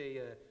 squadron. That's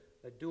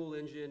a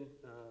dual-engine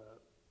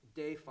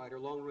day fighter,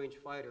 long-range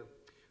fighter.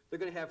 They're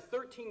going to have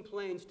 13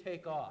 planes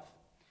take off,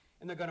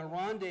 and they're going to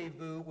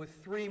rendezvous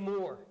with 3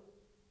 more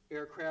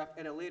aircraft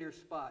at a later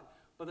spot.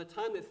 By the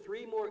time the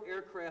 3 more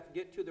aircraft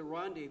get to the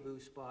rendezvous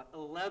spot,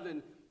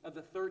 11 of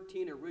the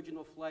 13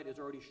 original flight is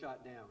already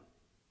shot down.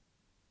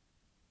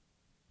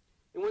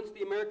 And once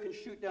the Americans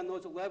shoot down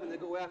those 11, they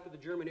go after the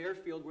German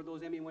airfield where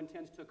those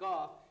Me-110s took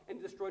off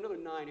and destroy another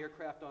 9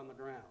 aircraft on the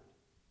ground.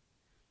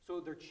 So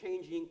they're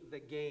changing the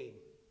game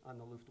on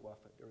the Luftwaffe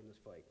during this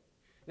fight.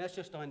 And that's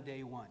just on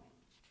day 1.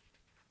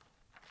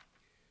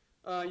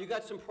 You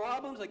got some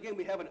problems. Again,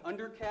 we have an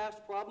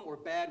undercast problem or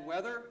bad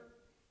weather.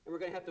 And we're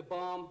going to have to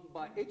bomb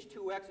by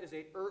H-2X is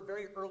a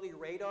very early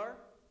radar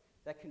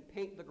that can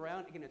paint the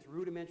ground. Again, it's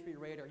rudimentary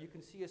radar. You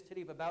can see a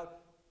city of about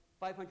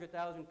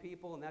 500,000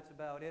 people, and that's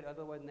about it.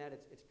 Other than that,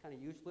 it's kind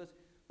of useless.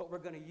 But we're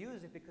going to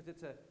use it because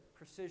it's a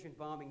precision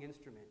bombing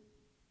instrument.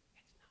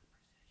 It's not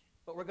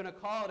precision. But we're going to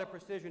call it a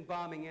precision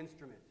bombing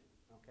instrument,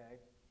 okay?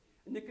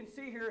 And you can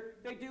see here,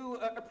 they do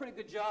a pretty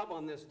good job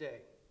on this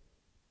day.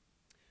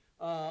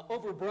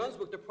 Over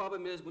Brunswick, the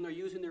problem is when they're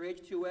using their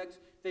H-2X,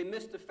 they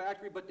miss the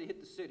factory, but they hit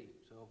the city.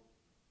 So,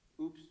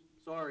 oops,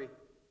 sorry.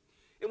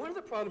 And one of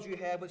the problems you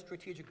have with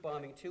strategic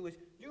bombing, too, is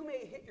you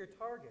may hit your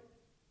target.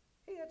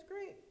 Hey, that's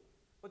great.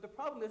 But the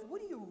problem is,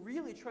 what are you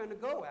really trying to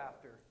go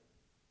after?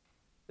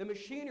 The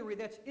machinery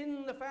that's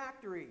in the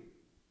factory.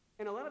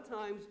 And a lot of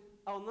times,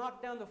 I'll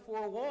knock down the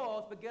 4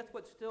 walls, but guess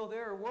what's still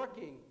there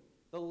working?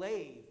 The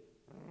lathe.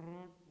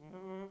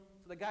 So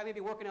the guy may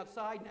be working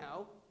outside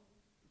now,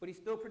 but he's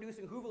still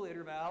producing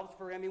hoovulator valves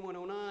for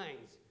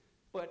Me-109s.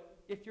 But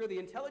if you're the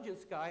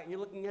intelligence guy and you're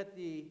looking at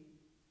the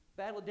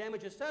battle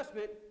damage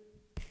assessment,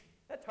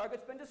 that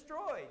target's been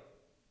destroyed.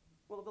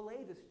 Well, the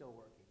lathe is still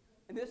working.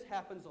 And this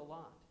happens a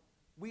lot.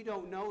 We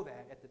don't know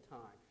that at the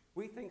time.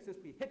 We think since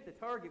we hit the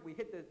target, we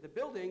hit the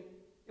building,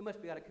 it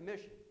must be out of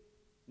commission.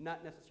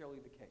 Not necessarily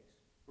the case.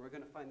 We're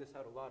going to find this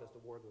out a lot as the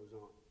war goes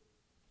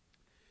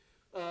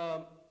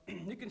on.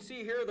 You can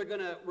see here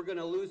we're going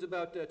to lose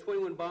about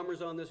 21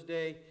 bombers on this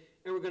day,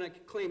 and we're going to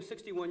claim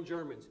 61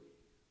 Germans.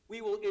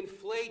 We will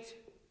inflate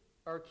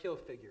our kill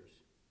figures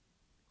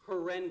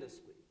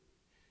horrendously.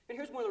 And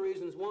here's one of the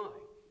reasons why.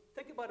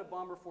 Think about a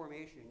bomber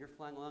formation. You're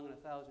flying along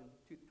at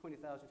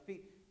 20,000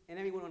 feet, and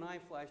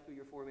Me-109 flies through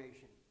your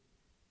formation.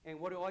 And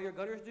what do all your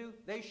gunners do?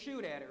 They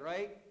shoot at it,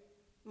 right?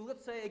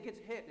 Let's say it gets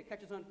hit, it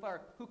catches on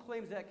fire. Who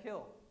claims that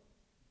kill?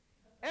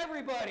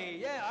 Everybody!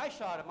 Yeah, I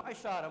shot him, I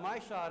shot him, I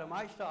shot him,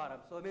 I shot him.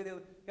 So maybe they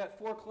got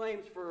 4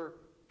 claims for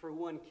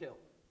 1 kill.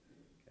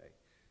 Okay.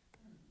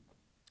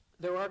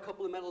 There are a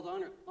couple of medals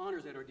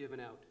honors that are given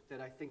out that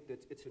I think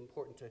that it's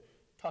important to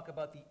talk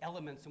about the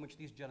elements in which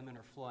these gentlemen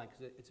are flying,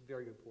 because it's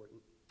very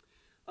important.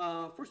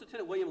 First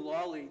Lieutenant William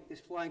Lawley is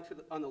flying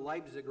on the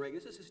Leipzig rig.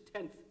 This is his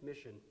 10th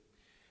mission.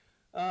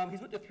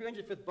 He's with the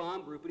 305th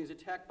Bomb Group, and he's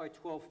attacked by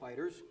 12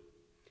 fighters.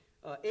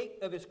 8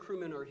 of his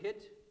crewmen are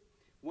hit.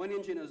 1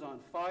 engine is on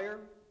fire.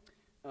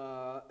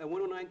 And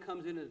 109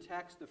 comes in and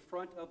attacks the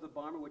front of the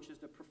bomber, which is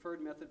the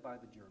preferred method by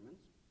the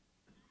Germans.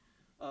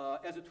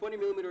 As the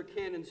 20-millimeter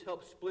cannons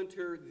help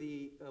splinter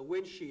the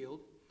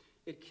windshield,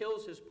 it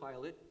kills his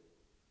pilot,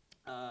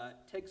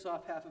 takes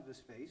off half of his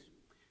face.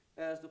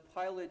 As the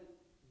pilot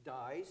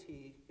dies,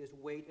 his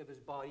weight of his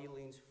body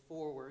leans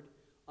forward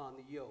on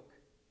the yoke,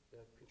 the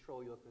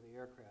control yoke of the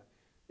aircraft.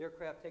 The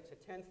aircraft takes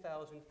a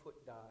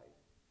 10,000-foot dive.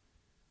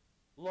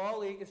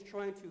 Lawley is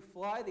trying to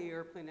fly the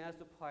airplane as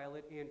the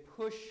pilot and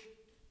push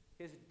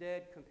his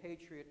dead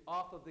compatriot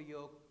off of the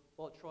yoke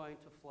while trying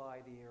to fly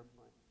the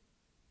airplane.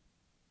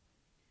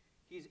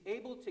 He's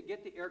able to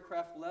get the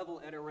aircraft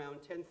level at around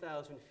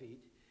 10,000 feet.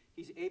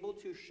 He's able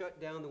to shut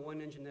down the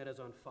 1 engine that is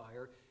on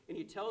fire, and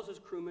he tells his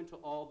crewmen to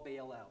all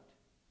bail out.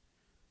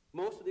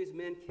 Most of these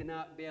men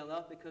cannot bail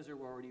out because they're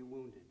already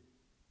wounded.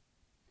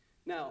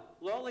 Now,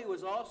 Lawley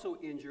was also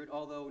injured,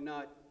 although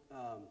not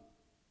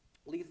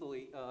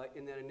lethally,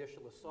 in that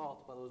initial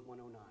assault by those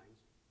 109s.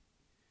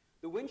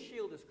 The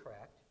windshield is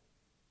cracked.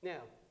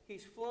 Now,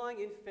 he's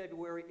flying in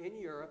February in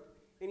Europe,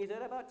 and he's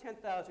at about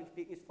 10,000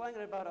 feet. He's flying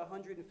at about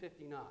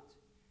 150 knots,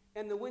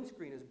 and the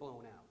windscreen is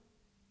blown out.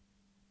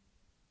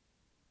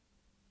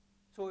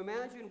 So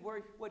imagine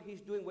what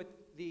he's doing with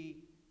the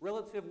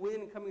relative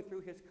wind coming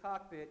through his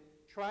cockpit,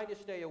 trying to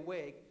stay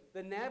awake.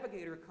 The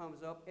navigator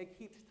comes up and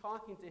keeps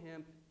talking to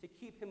him to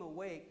keep him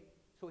awake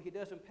so he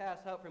doesn't pass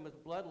out from his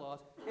blood loss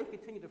and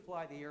continue to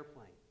fly the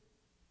airplane.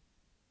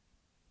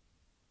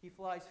 He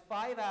flies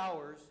 5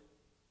 hours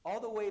all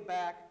the way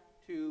back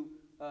to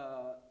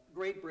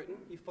Great Britain.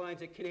 He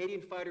finds a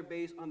Canadian fighter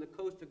base on the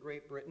coast of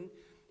Great Britain,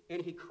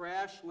 and he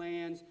crash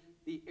lands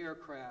the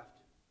aircraft.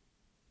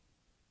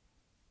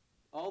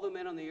 All the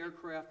men on the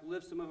aircraft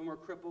live. Some of them are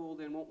crippled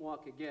and won't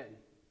walk again.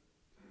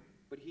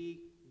 But he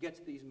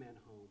gets these men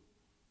home.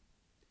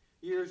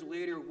 Years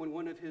later, when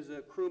one of his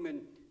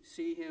crewmen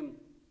see him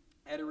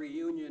at a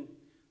reunion,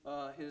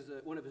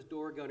 one of his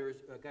door gunners,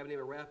 a guy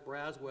named Raph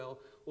Braswell,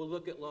 will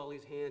look at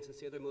Lawley's hands and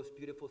say, they're the most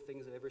beautiful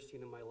things I've ever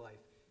seen in my life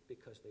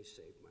because they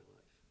saved my life.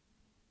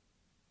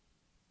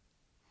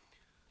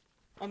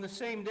 On the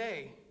same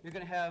day, you're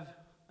going to have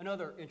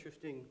another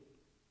interesting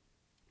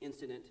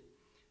incident.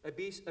 A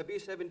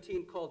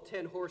B-17 called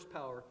 10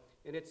 horsepower,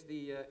 and it's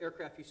the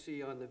aircraft you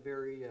see on the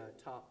very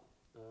top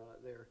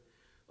there.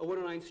 A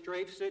 109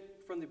 strafes it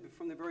from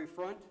the very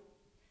front,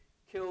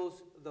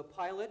 kills the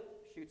pilot,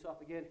 shoots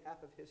off again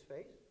half of his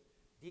face,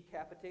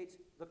 decapitates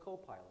the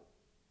co-pilot.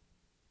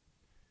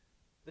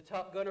 The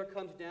top gunner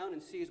comes down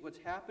and sees what's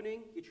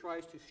happening. He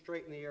tries to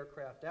straighten the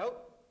aircraft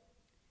out.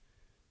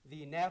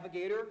 The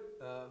navigator,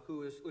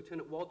 who is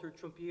Lieutenant Walter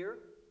Trumpier,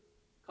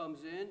 comes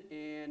in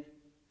and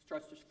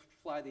starts to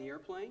fly the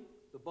airplane.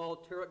 The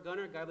bald turret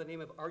gunner, a guy by the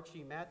name of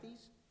Archie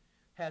Matthews,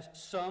 has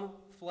some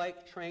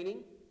flight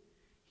training.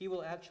 He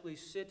will actually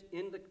sit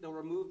in they'll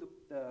remove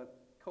the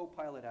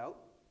co-pilot out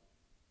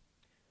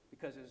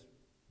because his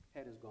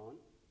head is gone.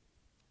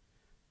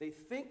 They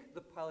think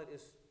the pilot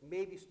is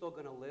maybe still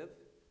going to live,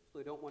 so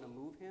they don't want to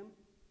move him.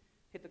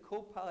 Hit the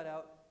co-pilot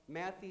out.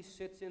 Matthews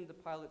sits in the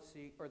pilot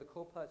seat, or the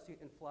co-pilot seat,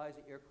 and flies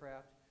the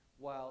aircraft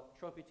while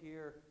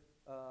Trumpeter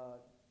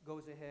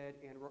goes ahead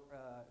and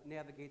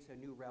navigates a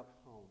new route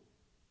home.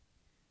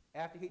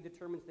 After he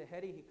determines the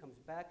heading, he comes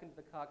back into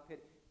the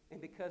cockpit, and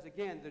because,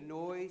 again, the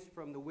noise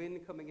from the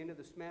wind coming into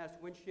the smashed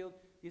windshield,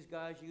 these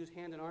guys use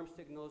hand and arm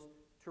signals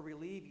to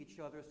relieve each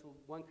other so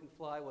one can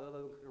fly while the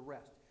other one can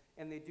rest.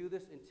 And they do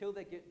this until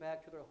they get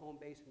back to their home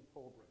base in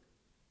Polbrook.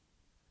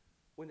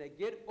 When they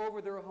get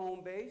over their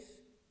home base,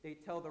 they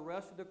tell the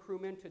rest of the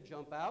crewmen to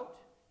jump out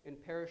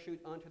and parachute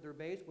onto their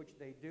base, which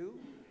they do.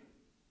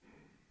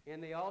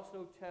 And they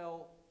also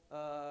tell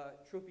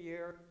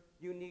Trumpier,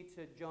 you need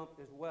to jump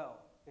as well.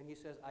 And he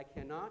says, I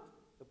cannot.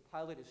 The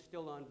pilot is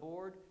still on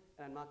board,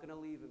 and I'm not going to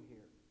leave him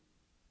here.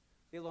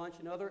 They launch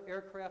another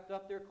aircraft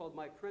up there called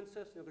My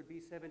Princess, another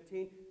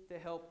B-17, to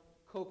help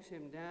coax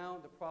him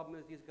down. The problem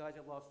is these guys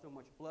have lost so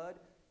much blood,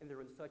 and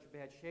they're in such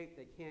bad shape,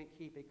 they can't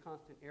keep a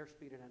constant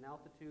airspeed and an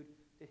altitude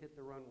to hit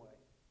the runway.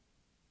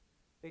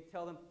 They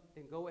tell them,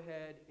 then go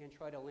ahead and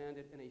try to land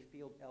it in a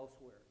field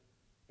elsewhere.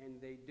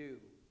 And they do.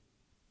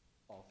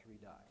 All 3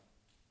 die.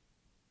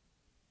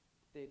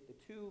 The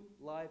 2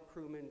 live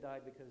crewmen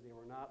died because they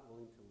were not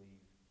willing to leave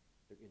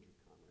their injured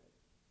comrade.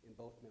 And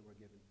both men were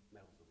given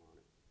medals of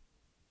honor.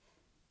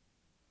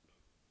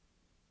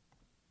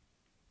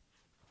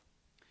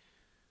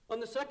 On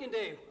the second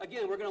day,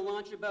 again, we're going to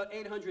launch about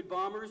 800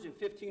 bombers and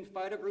 15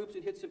 fighter groups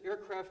and hit some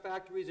aircraft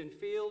factories and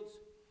fields.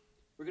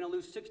 We're going to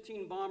lose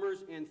 16 bombers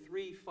and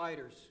 3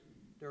 fighters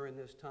during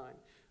this time.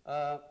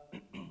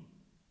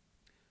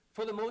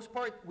 For the most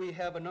part, we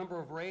have a number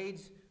of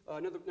raids,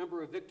 another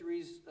number of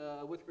victories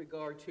with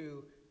regard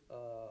to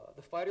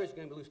the fighters.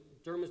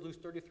 Germans lose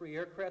 33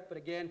 aircraft, but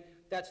again,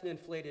 that's an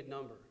inflated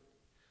number.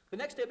 The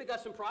next day, we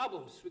got some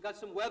problems. We got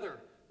some weather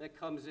that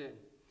comes in.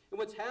 And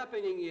what's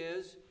happening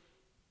is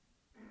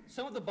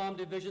some of the bomb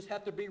divisions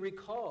have to be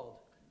recalled.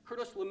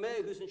 Curtis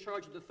LeMay, who's in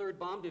charge of the 3rd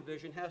Bomb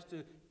Division, has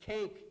to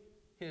cank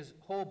his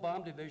whole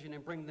bomb division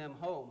and bring them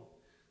home.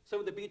 Some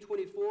of the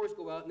B-24s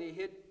go out and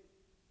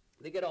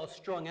they get all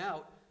strung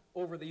out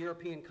over the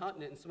European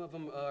continent, and some of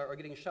them are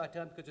getting shot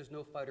down because there's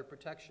no fighter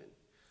protection.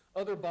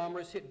 Other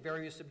bombers hit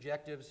various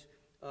objectives.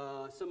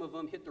 Some of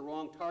them hit the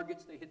wrong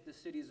targets. They hit the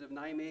cities of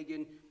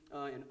Nijmegen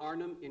and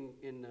Arnhem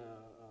in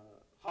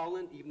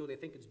Holland, even though they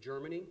think it's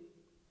Germany.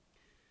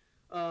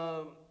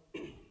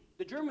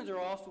 The Germans are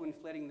also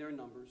inflating their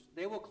numbers.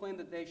 They will claim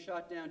that they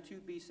shot down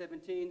 2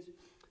 B-17s,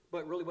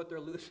 but really what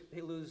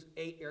they lose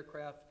 8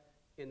 aircraft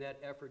in that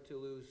effort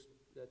to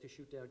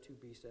shoot down 2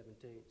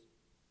 B-17s.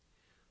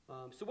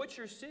 So what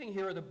you're seeing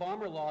here are the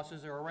bomber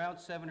losses are around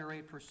 7 or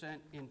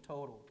 8% in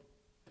total.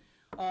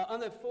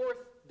 On the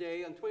 4th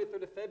day, on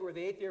 23rd of February,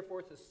 the 8th Air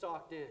Force is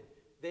socked in.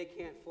 They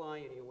can't fly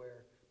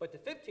anywhere, but the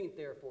 15th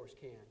Air Force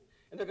can.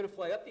 And they're going to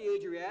fly up the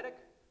Adriatic,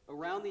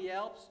 around the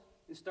Alps,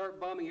 and start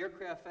bombing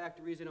aircraft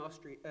factories in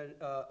Austria.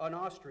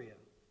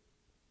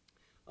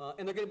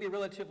 And they're going to be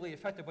relatively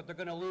effective, but they're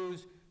going to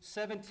lose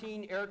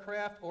 17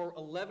 aircraft or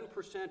 11%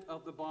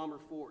 of the bomber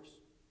force.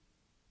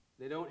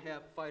 They don't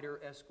have fighter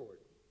escort.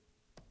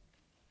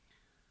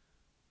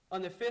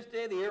 On the 5th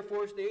day, the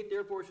 8th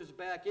Air Force is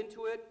back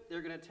into it.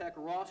 They're going to attack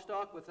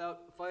Rostock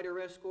without fighter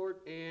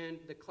escort, and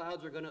the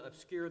clouds are going to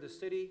obscure the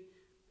city,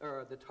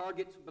 or the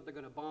targets, but they're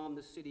going to bomb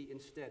the city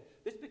instead.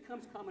 This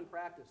becomes common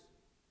practice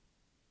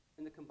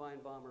in the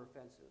combined bomber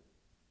offensive.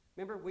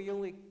 Remember, we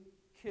only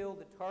kill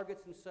the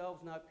targets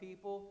themselves, not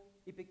people.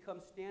 It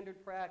becomes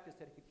standard practice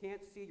that if you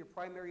can't see your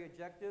primary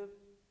objective,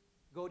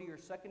 go to your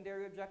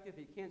secondary objective.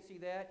 If you can't see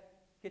that,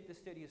 hit the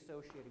city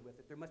associated with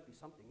it. There must be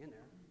something in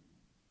there.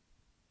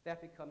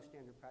 That becomes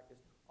standard practice.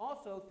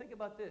 Also, think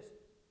about this.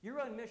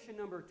 You're on mission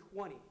number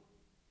 20.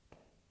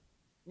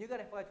 You got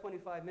to fly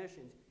 25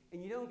 missions,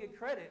 and you don't get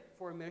credit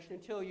for a mission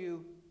until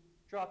you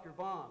drop your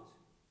bombs.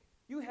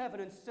 You have an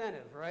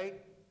incentive,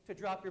 right, to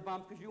drop your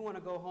bombs because you want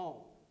to go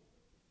home.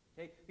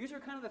 Okay? These are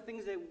kind of the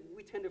things that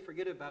we tend to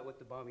forget about with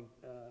the bombing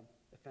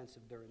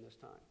offensive during this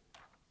time.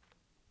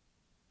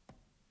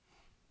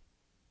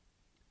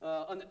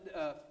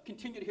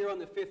 Continued here on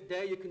the 5th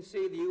day, you can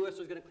see the U.S.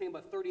 is going to claim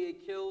about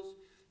 38 kills.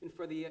 And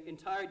for the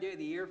entire day,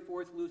 the Air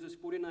Force loses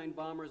 49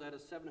 bombers out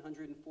of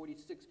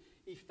 746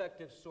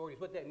 effective sorties.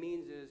 What that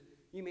means is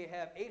you may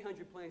have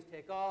 800 planes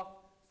take off.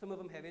 Some of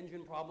them have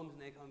engine problems and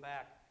they come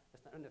back.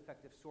 That's not an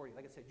effective sortie.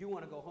 Like I said, you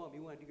want to go home.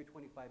 You want to do your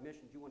 25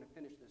 missions. You want to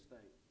finish this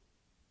thing.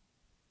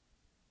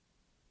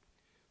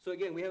 So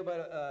again, we have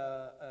about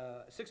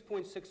a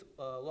 6.6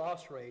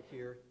 loss rate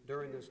here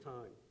during this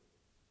time.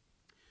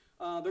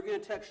 They're going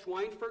to attack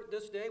Schweinfurt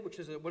this day, which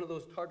is one of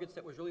those targets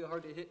that was really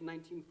hard to hit in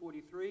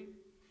 1943.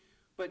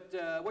 But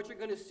what you're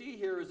going to see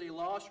here is a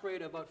loss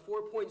rate of about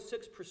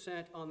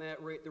 4.6% on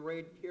that rate, the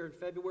raid here in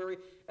February,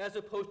 as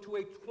opposed to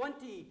a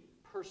 20%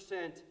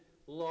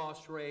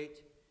 loss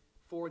rate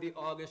for the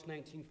August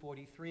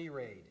 1943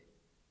 raid.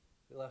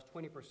 They lost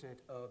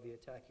 20% of the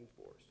attacking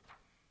force.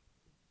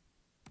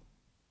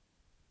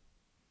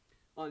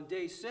 On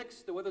day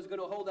 6, the weather's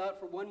going to hold out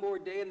for one more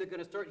day, and they're going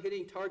to start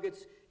hitting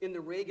targets in the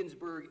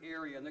Regensburg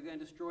area. And they're going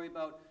to destroy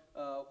about,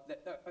 a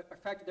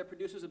factory that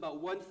produces about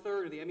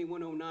 1/3 of the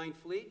ME-109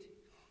 fleet.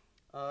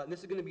 And this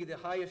is going to be the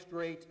highest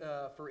rate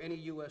for any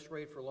U.S.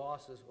 raid for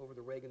losses over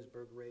the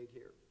Regensburg raid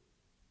here.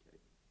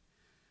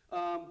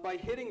 Okay. By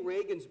hitting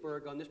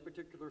Regensburg on this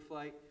particular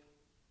flight,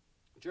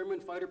 German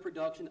fighter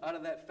production out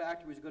of that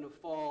factory is going to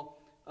fall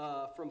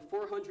from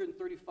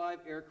 435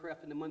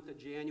 aircraft in the month of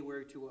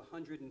January to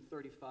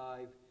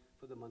 135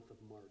 for the month of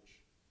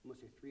March.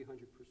 Almost a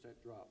 300%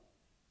 drop.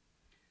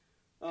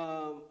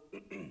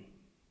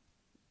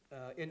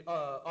 In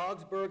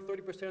Augsburg,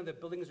 30% of the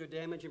buildings are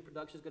damaged and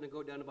production is going to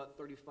go down about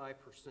 35%.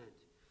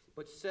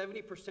 But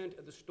 70%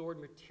 of the stored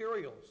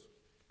materials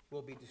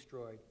will be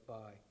destroyed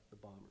by the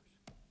bombers.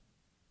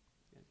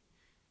 Okay.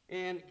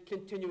 And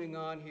continuing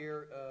on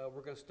here,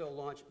 we're going to still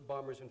launch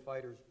bombers and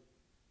fighters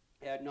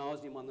ad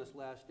nauseum on this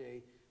last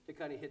day to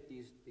kind of hit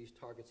these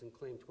targets and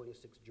claim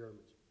 26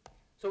 Germans.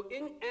 So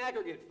in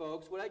aggregate,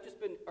 folks, what I've just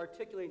been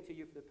articulating to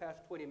you for the past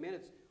 20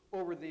 minutes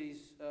over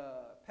these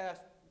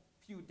past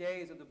few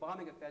days of the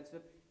bombing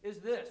offensive is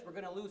this. We're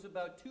going to lose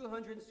about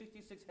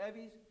 266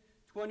 heavies,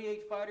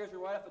 28 fighters,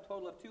 and write off a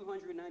total of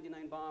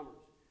 299 bombers.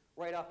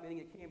 Right off, meaning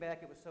it came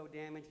back, it was so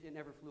damaged, it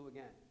never flew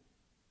again.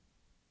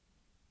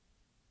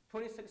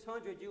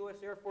 2,600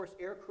 U.S. Air Force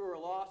air crew are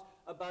lost.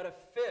 About a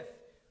fifth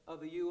of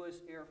the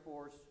U.S. Air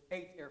Force,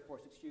 8th Air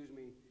Force,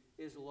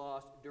 is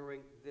lost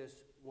during this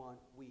 1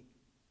 week.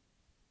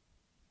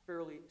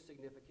 Fairly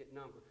significant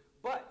number.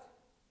 But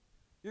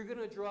you're going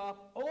to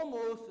drop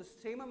almost the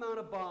same amount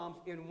of bombs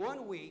in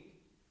 1 week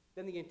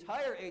than the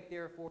entire 8th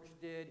Air Force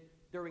did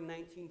during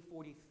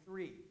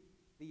 1943,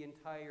 the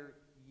entire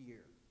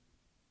year.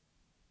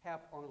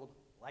 Hap Arnold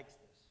likes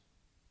this.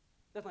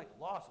 Doesn't like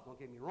the losses, don't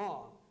get me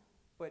wrong,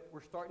 but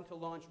we're starting to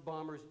launch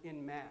bombers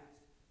en masse.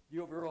 The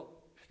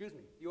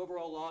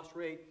overall loss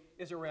rate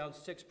is around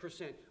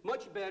 6%,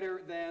 much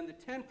better than the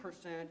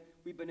 10%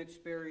 we've been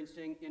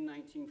experiencing in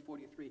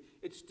 1943.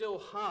 It's still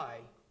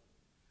high,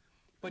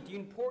 But the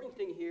important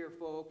thing here,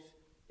 folks,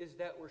 is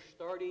that we're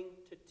starting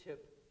to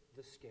tip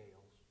the scales.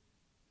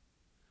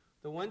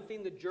 The one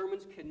thing the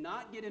Germans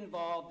cannot get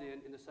involved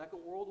in the Second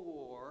World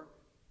War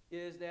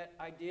is that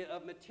idea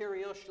of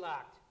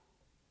Materialschlacht,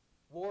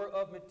 war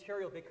of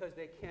material, because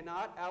they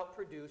cannot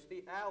outproduce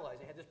the Allies.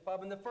 They had this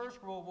problem in the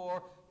First World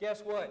War.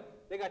 Guess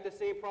what? They got the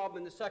same problem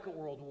in the Second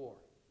World War.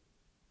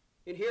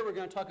 And here we're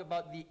going to talk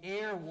about the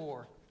air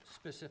war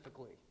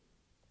specifically.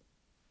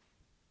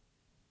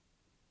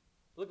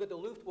 Look at the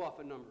Luftwaffe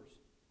numbers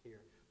here.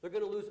 They're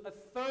going to lose a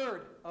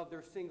third of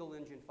their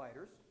single-engine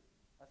fighters,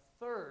 a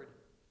third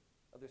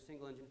of their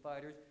single-engine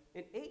fighters,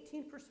 and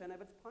 18%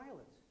 of its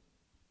pilots.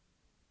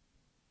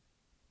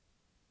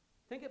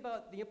 Think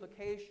about the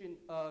implication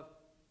of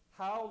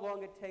how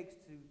long it takes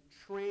to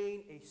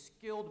train a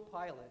skilled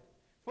pilot.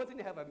 It's one thing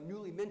to have a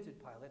newly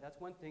minted pilot,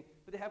 that's one thing,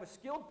 but to have a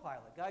skilled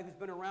pilot, a guy who's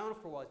been around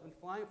for a while, has been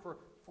flying for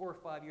 4 or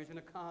 5 years in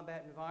a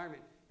combat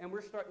environment, and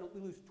we're starting to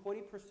lose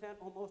 20%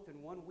 almost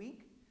in 1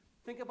 week.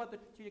 Think about the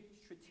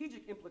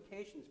strategic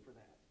implications for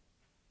that.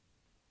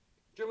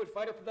 German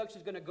fighter production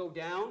is going to go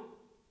down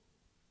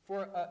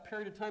for a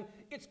period of time.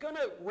 It's going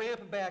to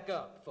ramp back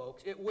up,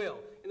 folks. It will.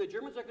 And the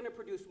Germans are going to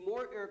produce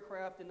more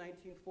aircraft in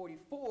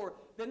 1944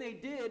 than they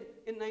did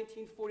in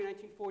 1940,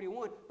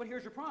 1941. But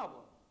here's your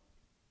problem.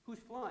 Who's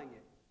flying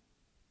it?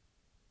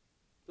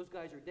 Those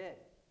guys are dead.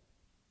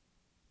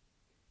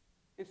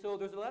 And so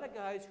there's a lot of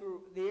guys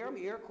who, the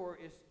Army Air Corps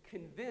is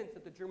convinced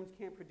that the Germans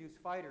can't produce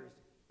fighters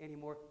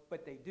anymore,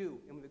 but they do.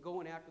 And when we go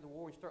in after the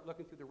war and start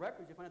looking through the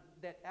records, you find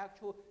out that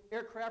actual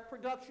aircraft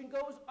production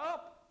goes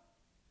up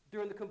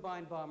during the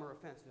combined bomber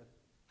offensive.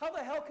 How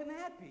the hell can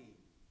that be?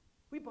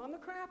 We bombed the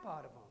crap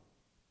out of them.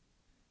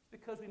 It's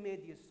because we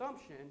made the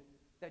assumption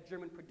that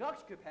German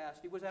production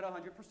capacity was at 100%.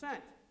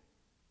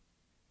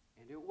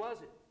 And it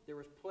wasn't. There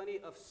was plenty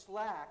of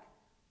slack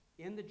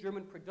in the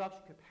German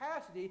production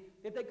capacity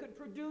that they could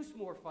produce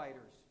more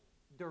fighters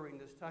during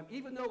this time.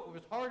 Even though it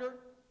was harder,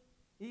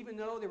 even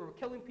though they were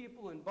killing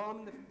people and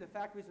bombing the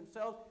factories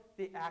themselves,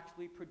 they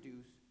actually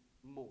produced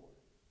more.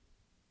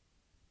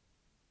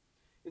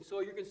 And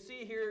so you can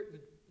see here, the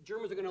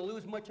Germans are going to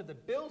lose much of the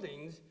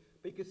buildings,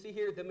 but you can see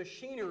here the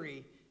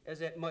machinery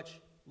is at much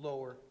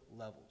lower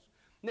levels.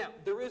 Now,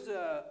 there is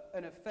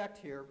an effect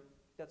here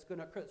that's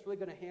really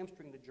going to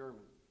hamstring the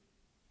Germans.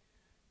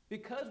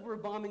 Because we're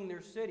bombing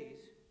their cities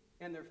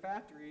and their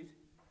factories,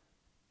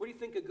 what do you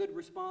think a good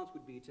response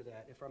would be to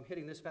that if I'm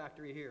hitting this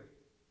factory here?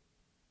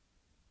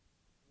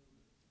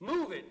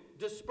 Move it,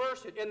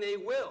 disperse it, and they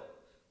will.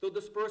 They'll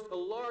disperse a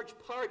large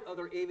part of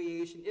their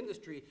aviation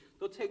industry.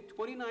 They'll take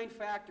 29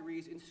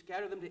 factories and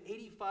scatter them to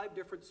 85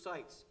 different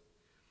sites.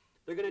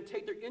 They're going to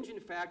take their engine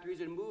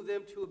factories and move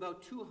them to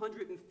about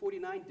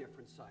 249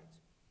 different sites.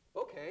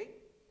 Okay,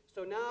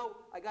 so now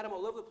I got them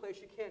all over the place.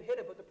 You can't hit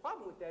it, but the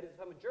problem with that is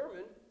if I'm a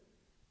German,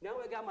 now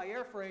I got my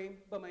airframe,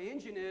 but my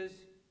engine is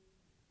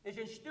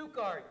in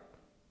Stuttgart.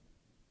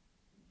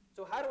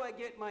 So how do I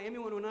get my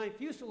ME-109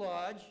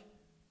 fuselage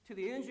to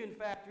the engine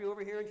factory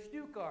over here in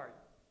Stuttgart?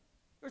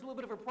 There's a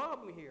little bit of a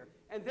problem here.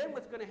 And then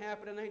what's going to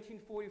happen in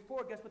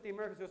 1944, guess what the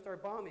Americans are going to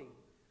start bombing?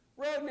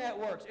 Road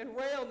networks and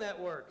rail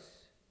networks.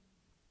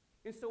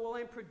 And so while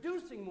I'm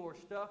producing more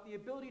stuff, the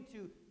ability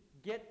to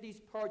get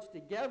these parts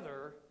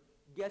together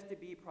gets to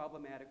be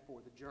problematic for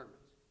the Germans.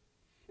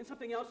 And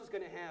something else is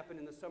going to happen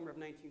in the summer of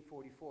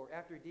 1944.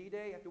 After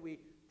D-Day, after we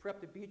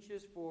prep the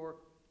beaches for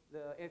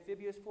the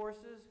amphibious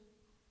forces,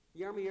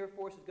 the Army Air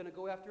Force is going to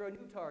go after a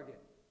new target.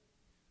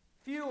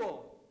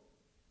 Fuel.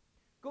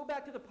 Go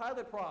back to the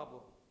pilot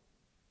problem.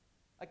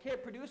 I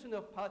can't produce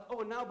enough pilots.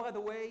 Oh, and now, by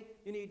the way,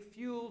 you need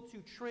fuel to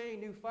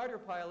train new fighter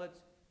pilots.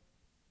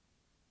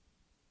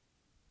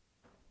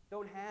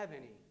 Don't have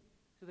any.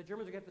 So the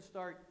Germans are going to have to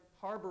start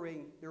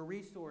harboring their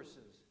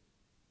resources.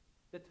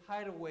 The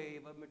tidal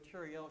wave of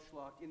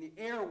Materialschlacht in the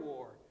air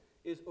war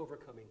is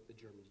overcoming the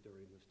Germans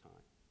during this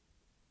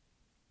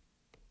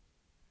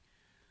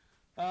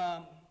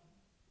time.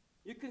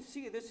 You can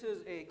see this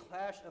is a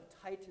clash of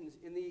titans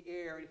in the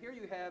air. And here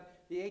you have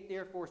the 8th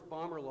Air Force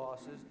bomber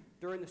losses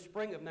during the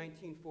spring of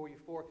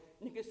 1944.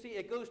 And you can see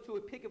it goes to a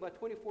peak of about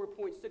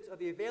 24.6 of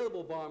the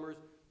available bombers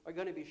are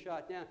going to be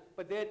shot down.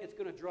 But then it's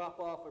going to drop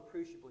off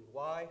appreciably.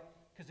 Why?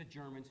 Because the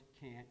Germans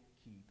can't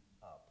keep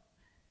up.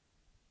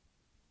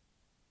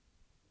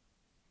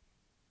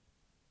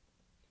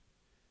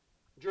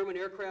 German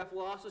aircraft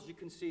losses, you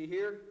can see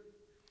here.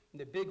 In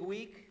the big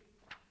week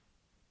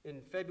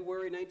in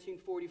February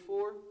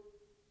 1944,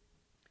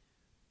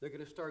 they're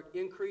going to start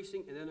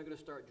increasing, and then they're going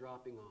to start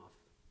dropping off.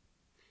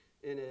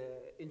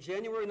 In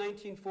January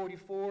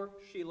 1944,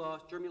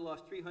 Germany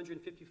lost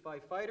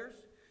 355 fighters.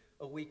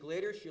 A week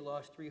later, she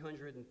lost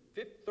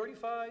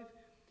 335.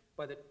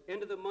 By the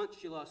end of the month,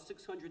 she lost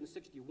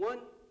 661.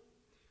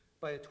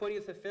 By the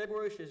 20th of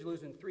February, she's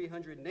losing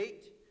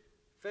 308.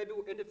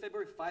 End of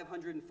February,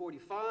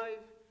 545.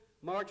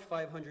 March,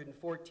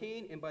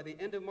 514. And by the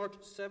end of March,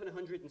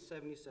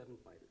 777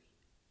 fighters.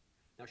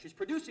 Now, she's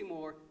producing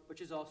more, but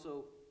she's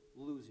also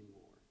losing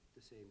more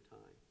at the same time.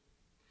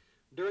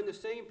 During the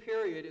same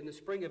period, in the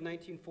spring of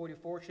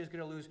 1944, she's going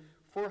to lose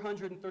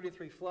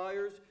 433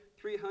 flyers,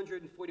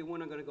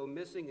 341 are going to go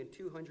missing, and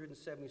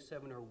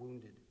 277 are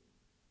wounded.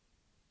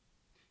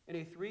 In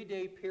a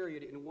 3-day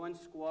period, in one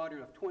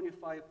squadron of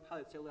 25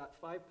 pilots, they got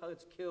 5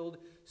 pilots killed,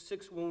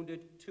 6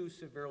 wounded, 2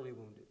 severely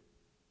wounded.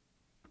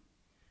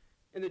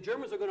 And the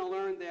Germans are going to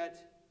learn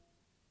that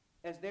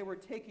as they were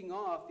taking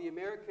off, the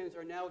Americans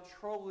are now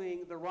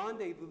trolling the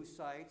rendezvous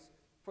sites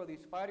for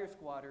these fighter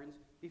squadrons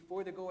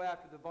before they go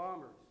after the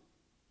bombers.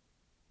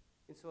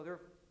 And so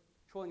they're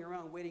trolling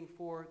around waiting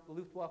for the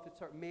Luftwaffe to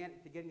start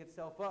getting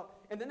itself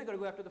up, and then they're going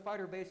to go after the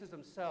fighter bases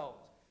themselves.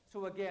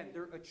 So again,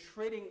 they're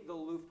attriting the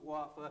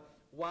Luftwaffe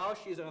while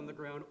she's on the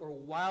ground or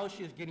while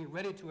she's getting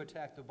ready to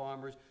attack the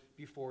bombers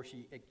before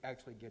she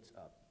actually gets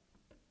up.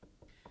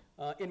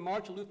 In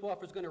March, the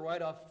Luftwaffe is going to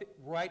write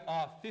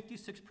off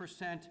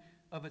 56%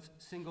 of its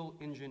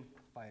single-engine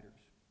fighters.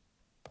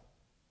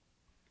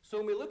 So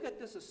when we look at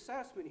this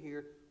assessment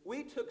here,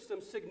 we took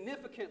some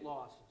significant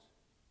losses.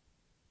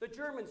 The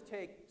Germans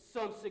take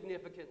some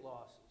significant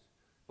losses.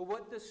 But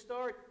what this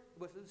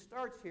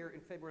starts here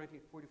in February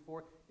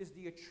 1944 is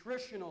the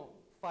attritional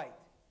fight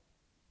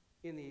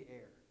in the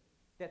air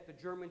that the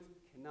Germans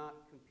cannot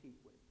compete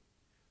with.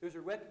 There's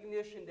a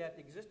recognition that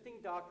the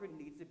existing doctrine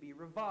needs to be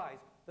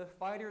revised. The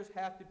fighters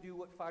have to do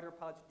what fighter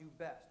pilots do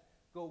best: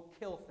 go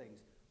kill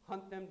things,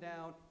 hunt them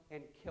down,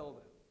 and kill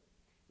them.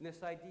 And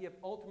this idea of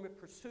ultimate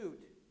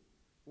pursuit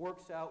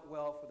works out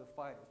well for the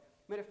fighters.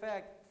 Matter of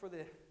fact, for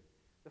the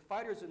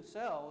fighters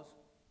themselves,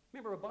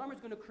 remember, a bomber's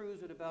going to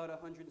cruise at about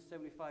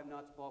 175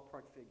 knots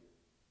ballpark figure.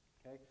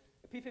 Okay?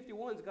 A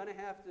P-51 is going to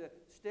have to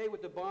stay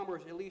with the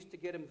bombers at least to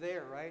get them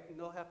there, right? And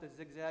they'll have to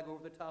zigzag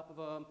over the top of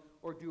them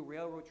or do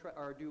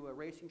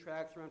racing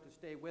tracks around to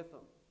stay with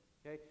them.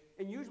 Okay?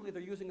 And usually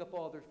they're using up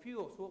all their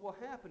fuel. So what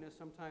will happen is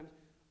sometimes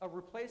a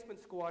replacement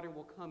squadron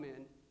will come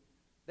in.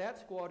 That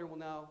squadron will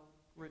now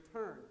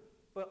return.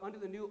 But under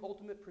the new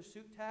ultimate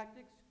pursuit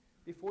tactics,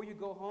 before you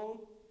go home,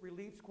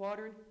 relieve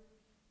squadron,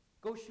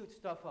 go shoot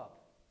stuff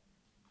up.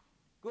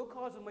 Go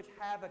cause as much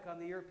havoc on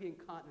the European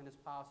continent as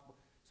possible.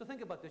 So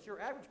think about this. Your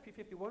average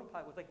P-51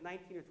 pilot was like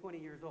 19 or 20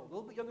 years old, a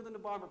little bit younger than the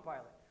bomber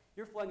pilot.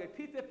 You're flying a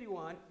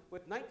P-51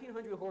 with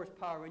 1,900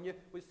 horsepower in you,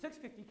 with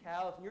 650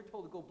 cals, and you're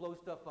told to go blow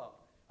stuff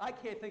up. I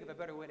can't think of a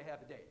better way to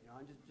have a day.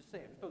 I'm just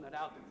saying. I'm just throwing that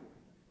out there for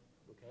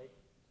you. Okay?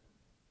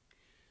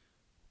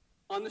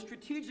 On the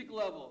strategic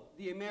level,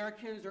 the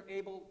Americans are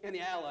able, and the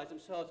Allies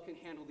themselves can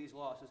handle these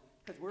losses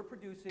because we're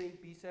producing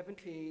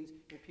B-17s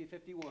and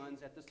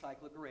P-51s at the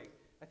cyclic rate.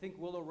 I think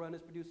Willow Run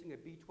is producing a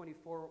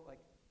B-24 like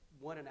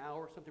 1 an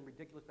hour, something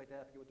ridiculous like that.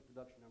 I forget what the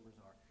production numbers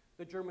are.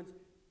 The Germans,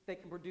 they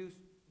can produce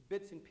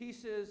bits and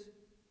pieces.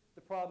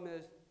 The problem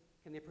is,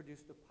 can they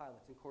produce the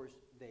pilots? And of course,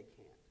 they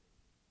can't.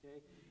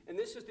 Okay? And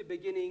this is the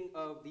beginning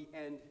of the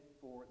end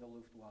for the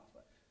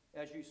Luftwaffe.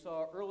 As you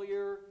saw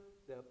earlier,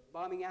 the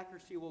bombing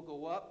accuracy will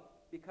go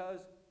up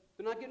because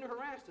they're not getting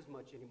harassed as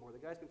much anymore. The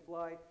guys can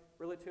fly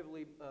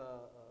relatively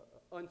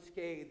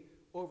unscathed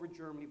over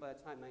Germany by the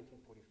time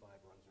 1945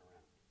 runs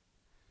around.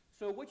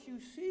 So what you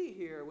see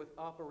here with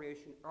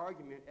Operation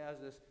Argument as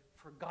this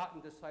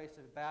forgotten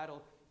decisive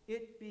battle,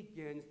 it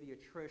begins the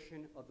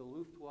attrition of the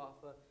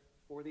Luftwaffe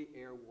for the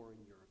air war in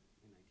Europe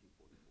in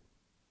 1944.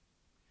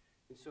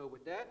 And so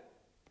with that,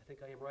 I think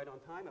I am right on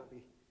time. I'll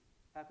be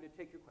happy to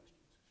take your questions.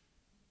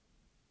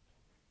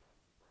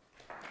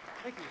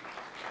 Thank you.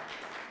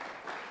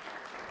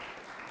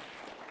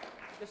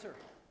 Yes, sir.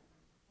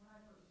 When I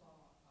first saw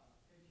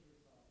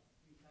pictures of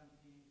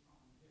B-17s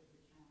on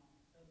History Channel,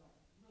 it was like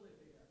really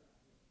big aircraft.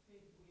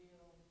 Big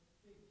wheels,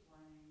 big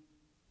plane,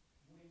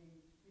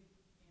 wings, big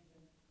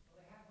engine.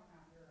 Well, they had one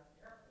out here at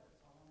the airport,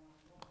 so I went out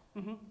and looked.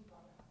 Mm-hmm.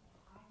 Got out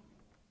behind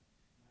me,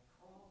 and I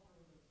crawled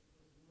through this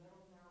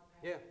little narrow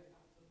Yeah. passage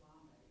up to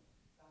Bombay,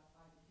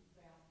 outside 2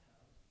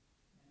 bathtubs,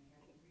 and they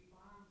had 3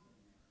 bombs in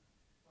there.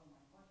 So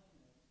my question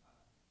is,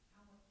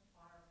 how much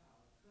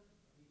firepower could the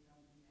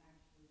B-17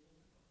 actually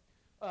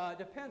deliver?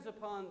 Depends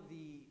upon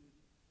the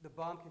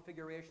bomb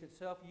configuration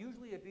itself.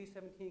 Usually a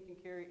B-17 can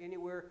carry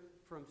anywhere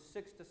from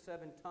 6 to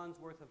 7 tons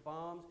worth of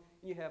bombs.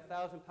 And you have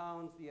 1,000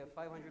 pounds, you have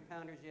 500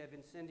 pounders, you have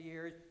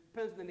incendiaries.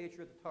 Depends on the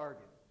nature of the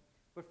target.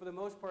 But for the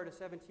most part, a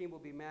 17 will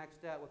be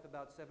maxed out with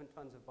about 7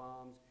 tons of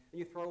bombs. And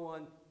you throw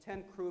on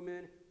 10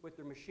 crewmen with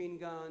their machine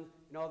guns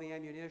and all the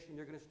ammunition,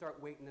 you're going to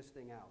start weighting this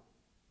thing out.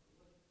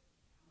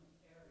 How much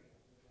area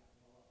would that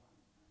blow up on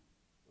the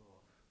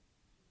ground?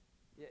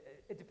 Yeah,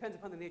 it depends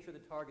upon the nature of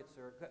the target,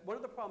 sir. One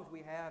of the problems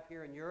we have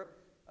here in Europe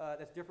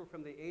that's different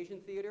from the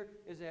Asian theater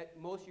is that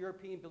most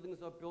European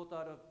buildings are built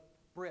out of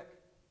brick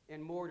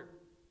and mortar,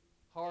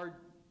 hard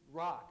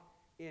rock.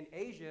 In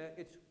Asia,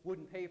 it's wood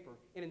and paper,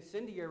 and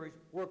incendiaries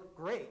work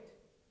great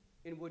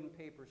in wood and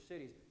paper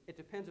cities. It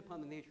depends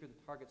upon the nature of the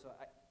target, so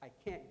I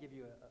can't give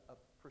you a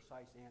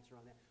precise answer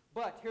on that.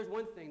 But here's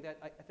one thing that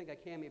I think I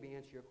can maybe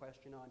answer your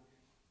question on.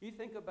 You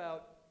think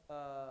about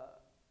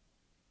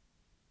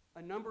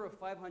a number of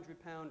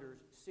 500-pounders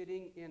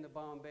sitting in the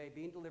bomb bay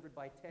being delivered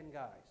by 10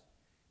 guys,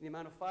 and the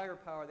amount of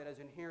firepower that is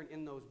inherent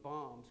in those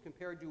bombs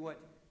compared to what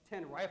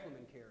 10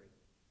 riflemen carry.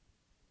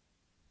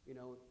 You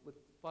know, with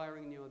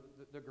firing,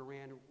 the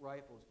Garand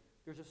rifles.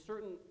 There's a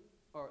certain,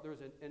 or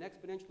there's an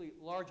exponentially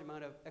large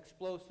amount of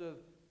explosive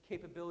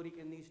capability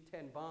in these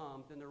 10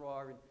 bombs than there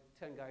are in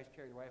 10 guys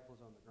carrying rifles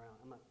on the ground.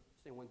 I'm not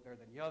saying one's better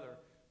than the other,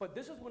 but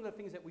this is one of the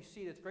things that we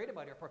see that's great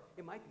about airport.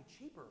 It might be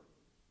cheaper.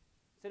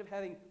 Instead of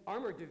having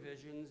armored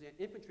divisions and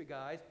infantry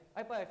guys,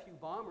 I buy a few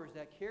bombers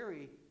that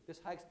carry this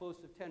high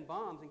explosive 10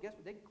 bombs, and guess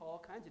what? They can cause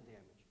all kinds of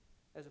damage,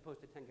 as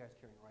opposed to 10 guys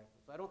carrying rifles.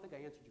 So I don't think I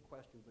answered your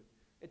question, but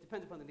it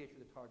depends upon the nature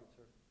of the target,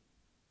 sir.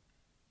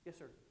 Yes,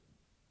 sir.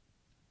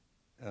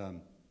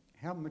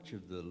 How much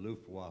of the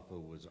Luftwaffe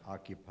was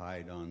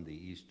occupied on the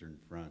Eastern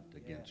Front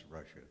against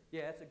Russia?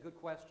 Yeah, that's a good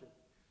question.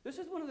 This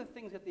is one of the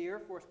things that the Air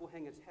Force will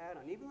hang its hat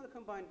on. Even though the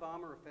combined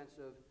bomber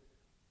offensive,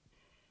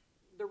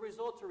 the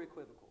results are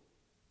equivocal.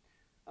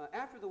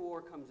 After the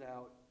war comes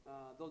out,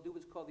 they'll do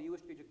what's called the U.S.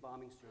 Strategic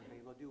Bombing Survey,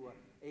 and they'll do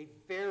a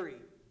very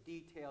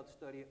detailed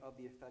study of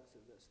the effects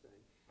of this thing.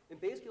 And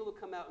basically they'll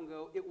come out and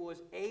go, it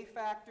was a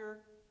factor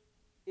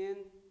in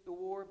the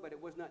war, but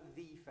it was not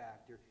the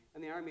factor.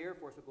 And the Army Air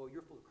Force will go,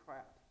 you're full of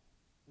crap.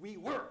 We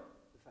were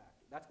the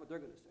factor. That's what they're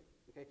going to say.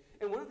 Okay?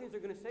 And one of the things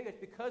they're going to say is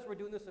because we're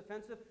doing this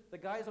offensive, the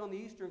guys on the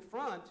Eastern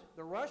Front,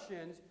 the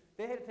Russians,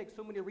 they had to take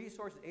so many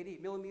resources,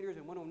 88 millimeters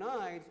and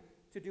 109s,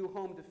 to do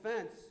home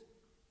defense,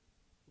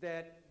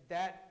 that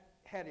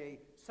had a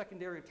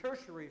secondary and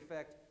tertiary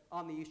effect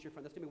on the Eastern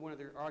Front. That's going to be one of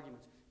their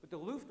arguments. But the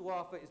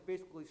Luftwaffe is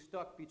basically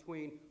stuck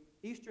between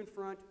Eastern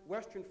Front,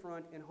 Western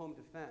Front, and home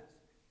defense.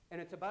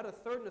 And it's about a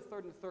third and a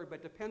third and a third, but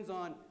it depends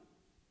on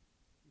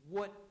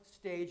what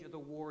stage of the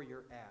war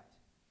you're at.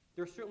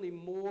 There's certainly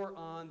more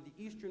on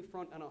the Eastern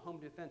Front on a home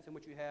defense than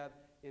what you have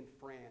in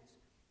France.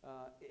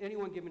 At any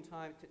one given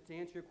time, to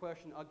answer your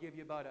question, I'll give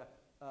you about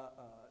a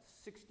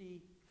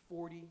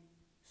 60-40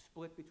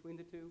 split between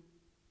the two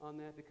on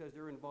that, because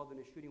they're involved in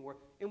a shooting war.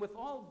 And with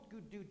all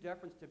due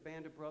deference to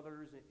Band of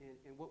Brothers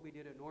and what we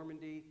did at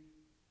Normandy,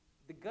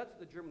 the guts of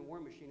the German war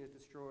machine is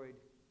destroyed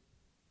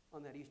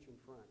on that Eastern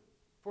Front.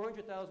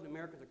 400,000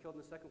 Americans are killed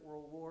in the Second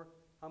World War.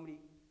 How many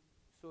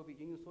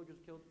Soviet Union soldiers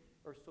killed,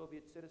 or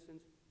Soviet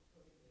citizens?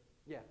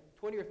 Yeah,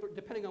 20 or 30,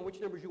 depending on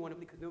which numbers you want to,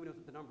 because nobody knows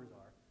what the numbers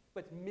are.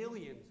 But it's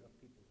millions of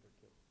people that are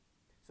killed.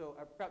 So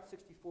about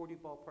 60-40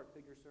 ballpark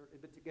figure, sir.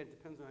 But again, it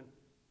depends on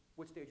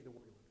what stage of the war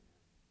you're looking at.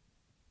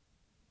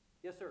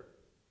 Yes, sir.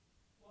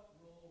 What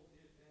role,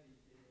 if any,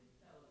 did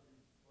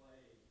intelligence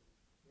play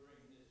during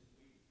this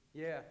week?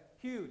 Yeah,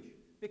 huge.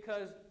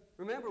 Because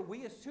remember,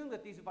 we assume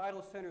that these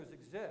vital centers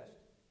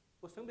exist.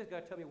 Well, somebody's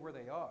got to tell me where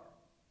they are.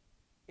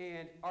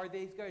 And are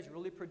these guys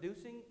really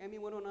producing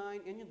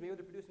Me-109 engines? Maybe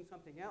they're producing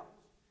something else.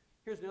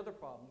 Here's another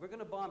problem. We're going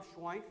to bomb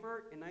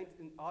Schweinfurt in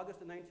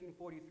August of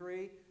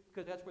 1943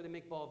 because that's where they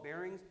make ball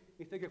bearings.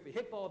 You figure if we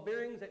hit ball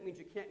bearings, that means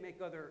you can't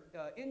make other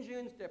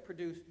engines that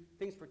produce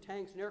things for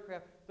tanks and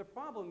aircraft. The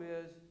problem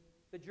is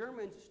the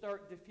Germans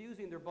start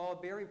diffusing their ball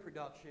bearing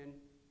production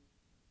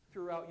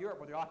throughout Europe,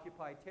 where they're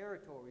occupied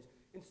territories.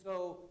 And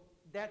so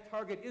that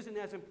target isn't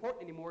as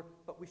important anymore,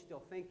 but we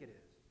still think it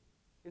is.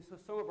 And so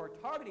some of our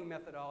targeting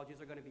methodologies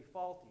are going to be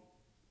faulty.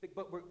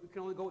 But we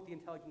can only go with the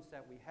intelligence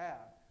that we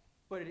have.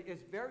 But it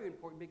is very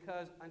important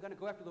because I'm going to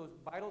go after those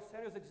vital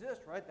centers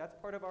exist, right? That's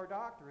part of our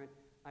doctrine.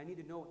 I need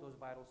to know what those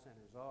vital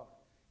centers are.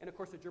 And of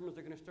course, the Germans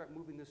are going to start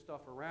moving this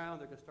stuff around.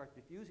 They're going to start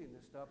diffusing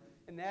this stuff.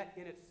 And that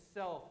in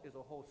itself is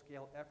a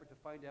whole-scale effort to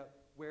find out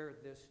where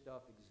this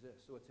stuff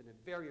exists. So it's a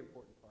very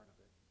important part of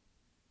it.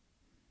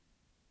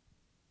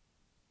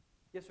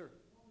 Yes, sir?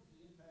 What was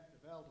the impact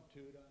of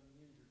altitude on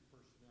the injured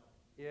personnel?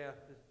 Yeah.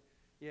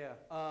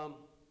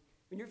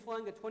 When you're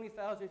flying at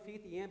 20,000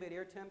 feet, the ambient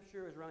air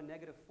temperature is around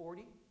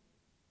 -40.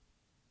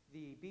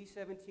 The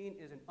B-17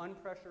 is an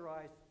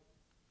unpressurized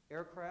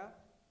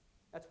aircraft.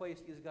 That's why you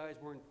see these guys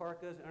wearing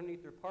parkas. And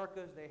underneath their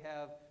parkas, they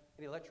have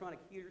an electronic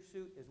heater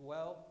suit as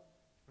well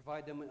to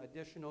provide them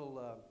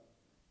additional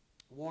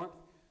warmth.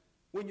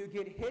 When you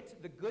get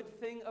hit, the good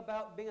thing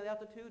about being at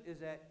altitude is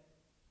that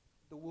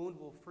the wound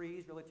will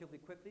freeze relatively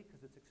quickly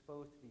because it's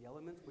exposed to the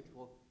elements, which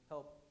will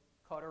help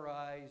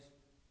cauterize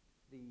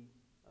the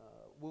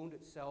wound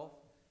itself.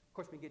 Of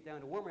course, when you get down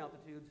to warmer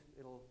altitudes,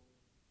 it'll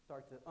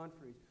start to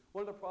unfreeze.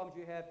 One of the problems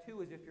you have,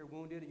 too, is if you're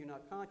wounded and you're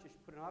not conscious, you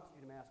put an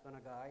oxygen mask on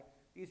a guy.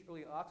 These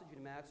early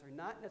oxygen masks are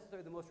not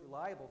necessarily the most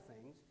reliable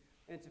things,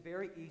 and it's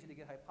very easy to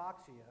get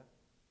hypoxia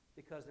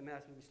because the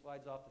mask maybe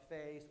slides off the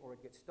face or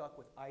it gets stuck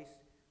with ice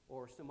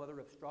or some other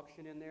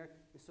obstruction in there.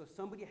 And so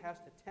somebody has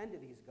to tend to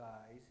these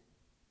guys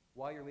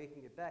while you're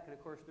making it back. And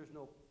of course, there's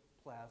no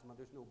plasma,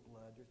 there's no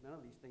blood, there's none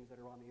of these things that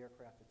are on the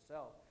aircraft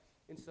itself.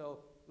 And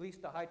so at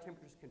least the high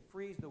temperatures can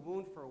freeze the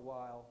wound for a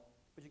while,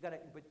 but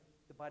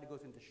the body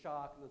goes into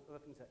shock and those other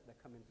things that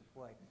come into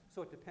play.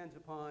 So it depends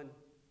upon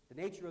the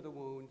nature of the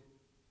wound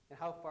and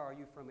how far are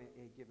you from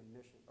a given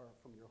mission or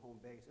from your home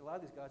base. A lot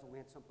of these guys will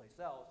land someplace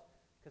else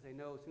because they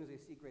know as soon as they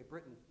see Great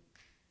Britain,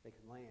 they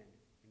can land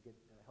and get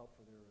help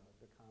for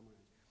their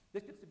comrades.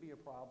 This gets to be a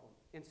problem.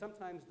 And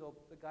sometimes the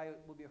guy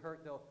will be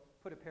hurt, they'll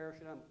put a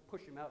parachute on,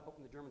 push him out,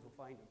 hoping the Germans will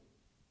find him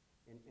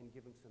and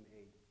give him some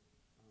aid.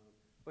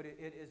 But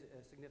it is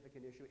a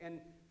significant issue. And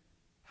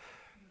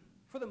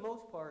for the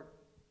most part,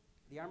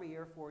 The Army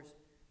Air Force,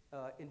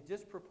 in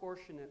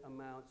disproportionate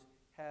amounts,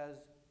 has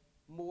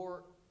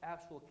more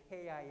actual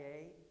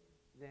KIA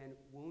than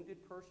wounded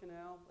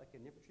personnel, like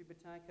an infantry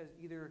battalion, because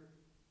either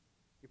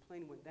your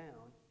plane went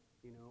down,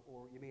 you know,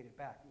 or you made it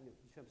back. You know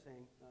what I'm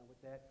saying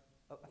with that?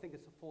 I think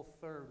it's a full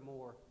third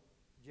more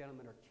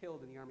gentlemen are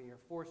killed in the Army Air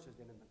Forces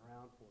than in the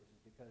ground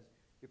forces because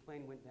your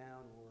plane went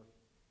down or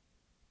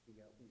you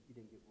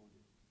didn't get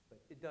wounded. But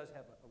it does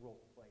have a role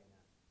to play in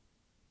that.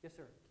 Yes,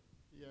 sir.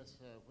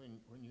 Yes, when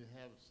you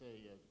have,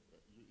 say,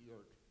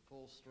 your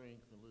full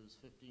strength and lose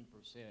 15%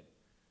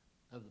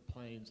 of the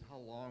planes, how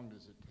long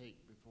does it take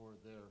before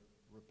they're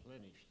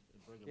replenished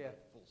and bring them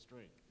back to full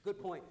strength? Good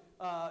point.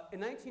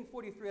 In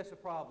 1943, that's a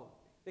problem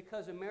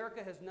because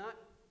America has not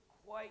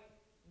quite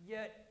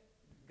yet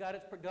got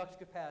its production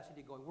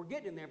capacity going. We're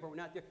getting in there, but we're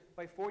not there.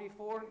 By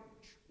 44,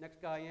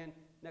 next guy in,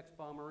 next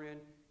bomber in,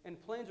 and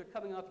planes are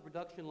coming off the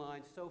production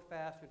line so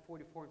fast in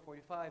 44 and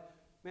 45.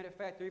 Matter of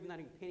fact, they're even not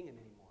even painting them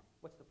anymore.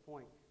 What's the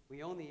point?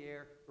 We own the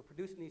air. We're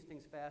producing these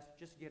things fast.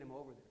 Just get them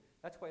over there.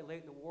 That's why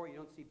late in the war you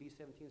don't see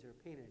B-17s that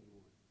are painted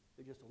anymore.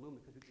 They're just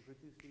aluminum because we can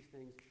produce these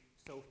things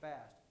so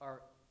fast.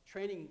 Our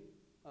training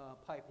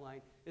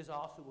pipeline is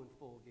also in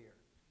full gear.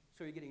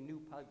 So you're getting new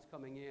pilots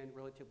coming in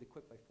relatively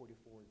quick by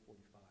 44 and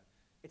 45.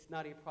 It's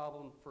not a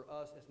problem for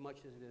us as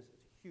much as it's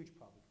a huge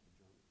problem for the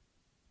Germans.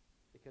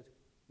 Because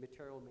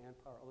material,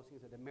 manpower, all those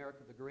things that America,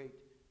 the great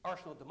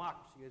arsenal of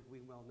democracy, as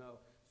we well know.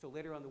 So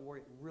later on in the war,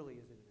 it really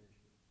isn't an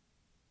issue.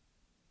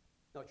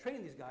 Now,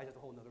 training these guys is a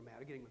whole other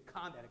matter. Getting them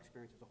combat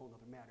experience is a whole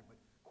other matter. But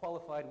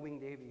qualified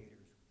winged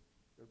aviators,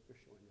 they're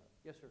showing up.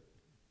 Yes, sir.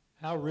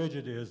 How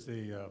rigid is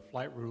the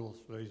flight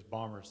rules for these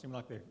bombers? Seem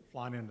like they're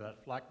flying into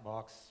that flak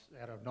box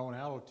at a known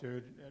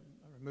altitude at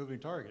a moving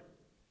target.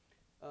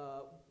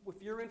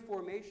 If you're in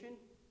formation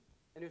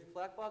and there's a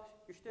flak box,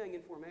 you're staying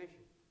in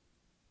formation.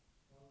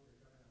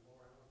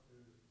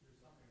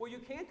 Well, you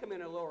can come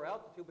in at a lower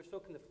altitude, but so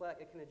can the flak.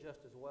 It can adjust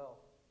as well.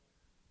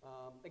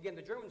 Again,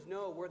 the Germans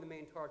know where the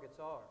main targets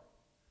are.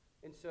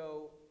 And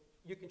so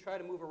you can try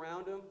to move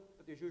around them,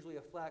 but there's usually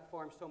a flak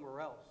farm somewhere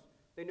else.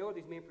 They know where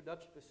these main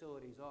production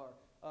facilities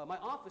are. My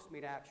office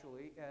mate,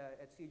 actually,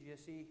 at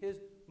CGSC,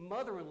 his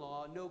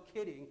mother-in-law, no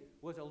kidding,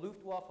 was a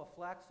Luftwaffe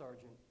flak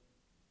sergeant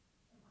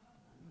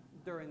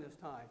during this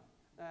time.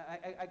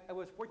 I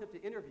was fortunate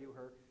to interview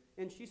her,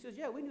 and she says,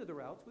 yeah, we knew the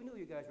routes. We knew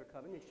you guys were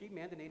coming, and she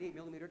manned an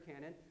 88mm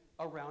cannon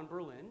around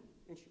Berlin,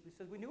 and she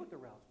says, we knew what the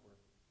routes were.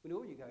 We knew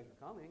where you guys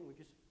were coming. We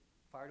just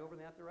fired over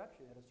in that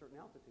direction at a certain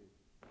altitude.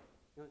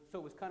 You know, so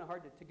it was kind of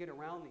hard to get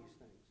around these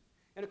things.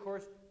 And of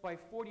course, by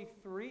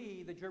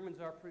 43, the Germans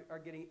are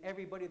getting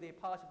everybody they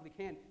possibly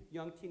can.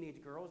 Young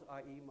teenage girls,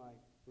 i.e. my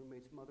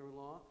roommate's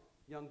mother-in-law,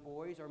 young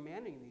boys are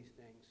manning these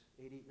things,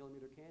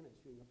 88mm cannons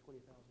shooting up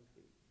 20,000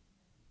 feet.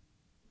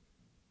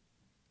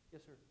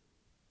 Yes, sir.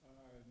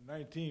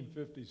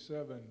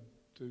 1957,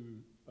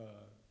 to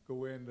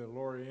go into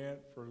Lorient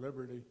for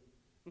Liberty,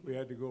 we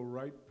had to go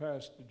right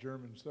past the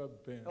German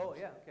sub-pens. Oh,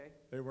 yeah, okay.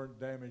 They weren't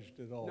damaged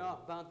at all. No,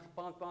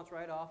 bounce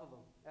right off of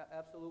them.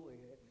 Absolutely.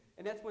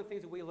 And that's one of the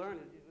things that we learned.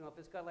 You know, if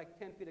it's got like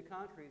 10 feet of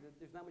concrete,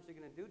 there's not much you're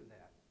going to do to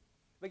that.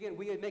 But again,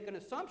 we make an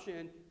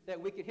assumption that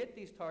we could hit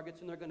these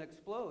targets and they're going to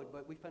explode,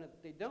 but we find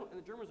that they don't.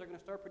 And the Germans are going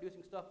to start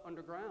producing stuff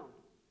underground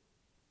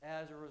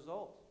as a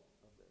result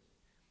of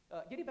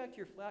this. Getting back to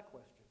your flak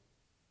question.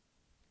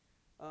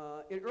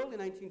 In early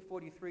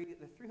 1943,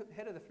 the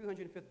head of the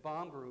 305th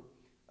Bomb Group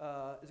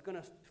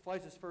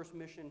flies his first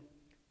mission,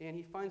 and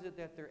he finds that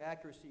their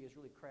accuracy is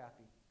really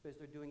crappy because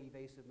they're doing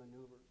evasive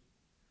maneuvers.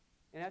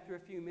 And after a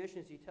few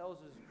missions, he tells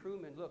his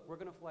crewmen, look, we're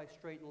going to fly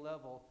straight and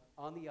level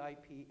on the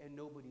IP, and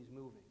nobody's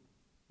moving.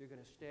 You're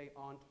going to stay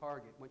on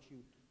target once you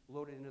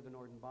load it into the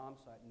Norden bomb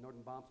site. The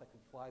Norden bomb site can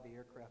fly the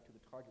aircraft to the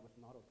target with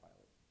an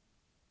autopilot.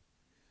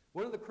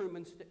 One of the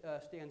crewmen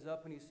stands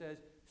up and he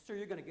says, sir,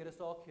 you're going to get us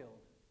all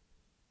killed.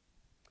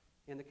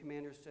 And the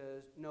commander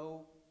says,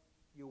 no,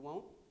 you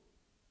won't,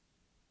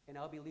 and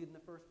I'll be leading the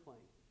first plane.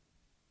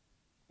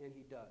 And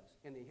he does,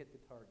 and they hit the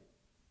target.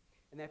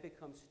 And that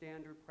becomes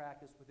standard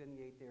practice within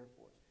the 8th Air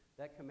Force.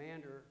 That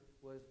commander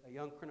was a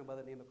young colonel by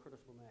the name of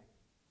Curatola.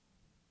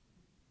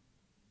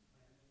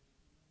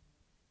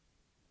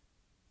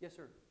 Yes,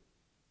 sir.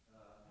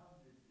 How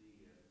did the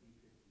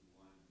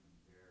P-51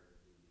 compare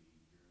to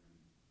the German?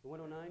 The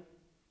 109?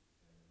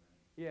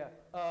 Yeah,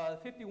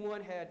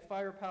 51 had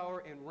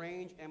firepower and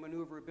range and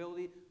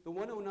maneuverability. The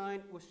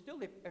 109 was still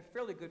a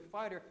fairly good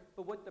fighter,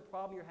 but what the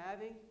problem you're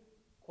having?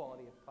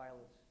 Quality of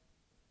pilots.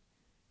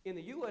 In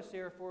the U.S.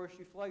 Air Force,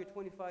 you fly your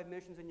 25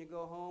 missions and you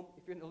go home.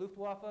 If you're in the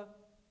Luftwaffe,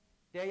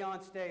 day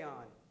on, stay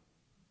on.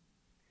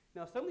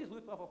 Now, some of these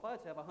Luftwaffe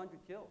pilots have 100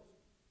 kills.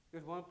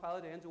 There's one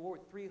pilot that ends a war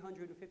with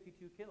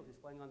 352 kills. He's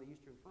flying on the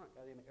Eastern Front, a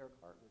guy named Eric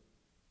Hartman.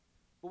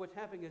 But what's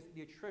happening is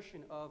the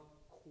attrition of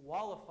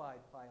qualified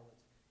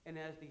pilots. And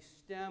as the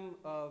stem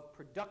of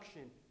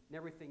production and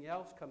everything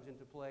else comes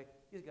into play,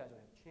 these guys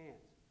don't have a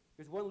chance.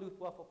 There's one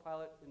Luftwaffe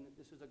pilot, and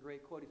this is a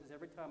great quote. He says,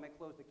 every time I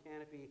close the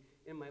canopy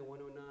in my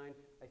 109,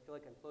 I feel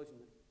like I'm closing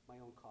my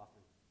own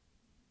coffin.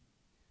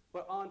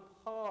 But on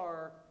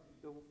par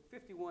The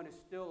 51 is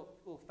still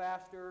a little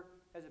faster,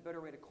 has a better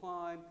rate of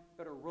climb,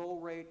 better roll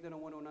rate than a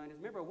 109 is.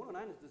 Remember, a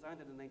 109 is designed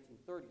in the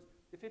 1930s.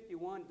 The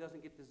 51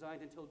 doesn't get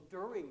designed until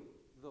during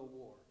the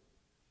war.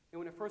 And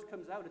when it first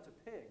comes out, it's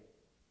a pig.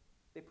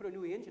 They put a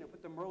new engine,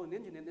 put the Merlin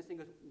engine in, this thing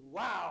goes,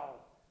 wow,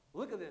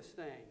 look at this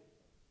thing.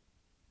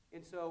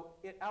 And so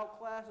it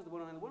outclasses the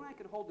 109. The 109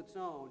 can hold its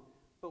own,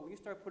 but when you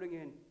start putting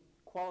in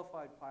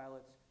qualified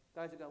pilots,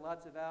 guys that got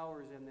lots of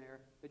hours in there,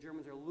 the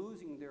Germans are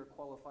losing their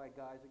qualified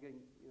guys. They're getting,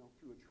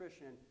 through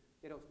attrition.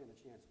 They don't stand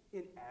a chance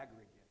in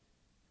aggregate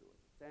to it.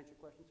 Does that answer your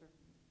question, sir?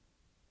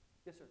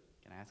 Yes, sir.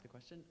 Can I ask a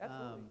question?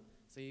 Absolutely.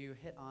 So you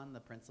hit on the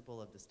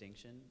principle of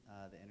distinction,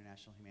 the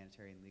international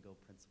humanitarian legal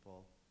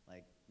principle,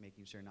 like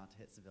making sure not to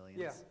hit civilians.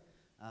 Yeah.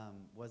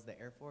 Was the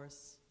Air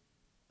Force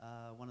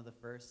one of the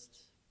first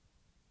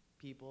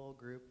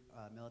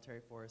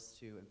military force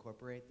to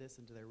incorporate this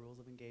into their rules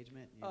of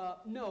engagement?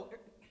 No.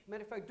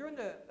 Matter of fact, during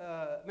the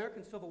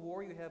American Civil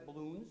War, you have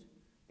balloons.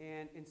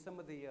 And in some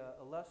of the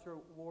lesser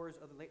wars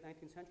of the late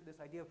 19th century, this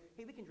idea of,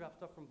 hey, we can drop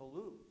stuff from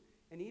balloons.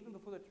 And even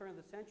before the turn of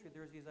the century,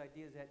 there's these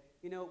ideas that,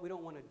 we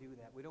don't want to do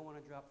that. We don't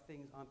want to drop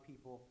things on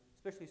people,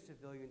 especially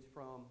civilians,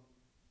 from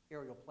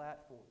aerial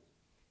platforms.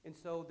 And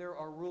so there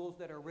are rules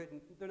that are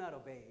written, they're not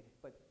obeyed,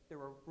 but there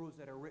are rules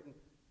that are written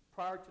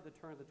prior to the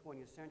turn of the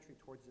 20th century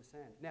towards this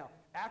end. Now,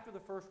 after the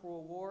First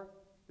World War,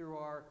 there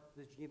are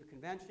the Geneva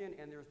Convention,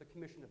 and there's the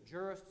Commission of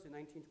Jurists in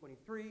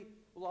 1923,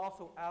 will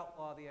also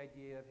outlaw the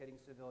idea of hitting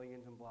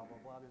civilians and blah, blah,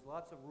 blah. There's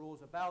lots of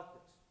rules about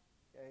this,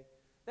 okay?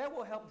 That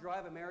will help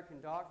drive American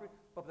doctrine,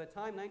 but by the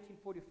time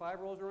 1945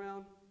 rolls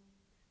around,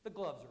 the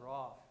gloves are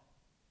off.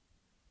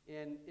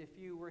 And if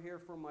you were here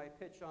for my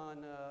pitch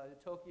on the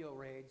Tokyo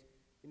raids,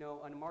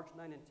 on March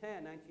 9 and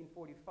 10,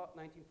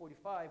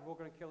 1945, we're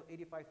going to kill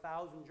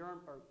 85,000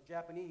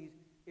 Japanese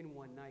in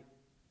one night.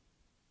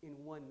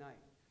 In one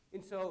night.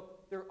 And so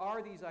there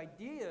are these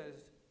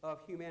ideas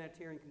of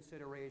humanitarian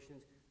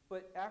considerations,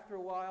 but after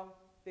a while,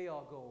 they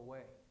all go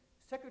away.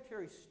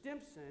 Secretary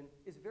Stimson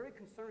is very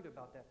concerned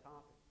about that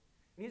topic.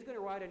 And he's going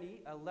to write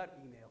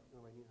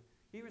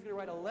he was going to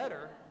write a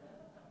letter.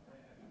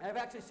 I've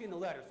actually seen the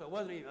letter, so it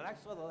wasn't email. I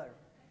actually saw the letter.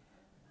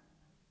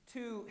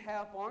 To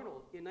Hap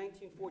Arnold in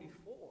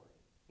 1944.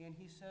 And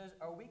he says,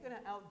 are we going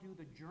to outdo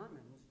the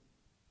Germans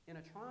in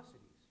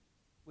atrocities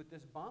with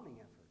this bombing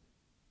effort?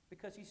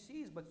 Because he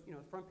sees what's,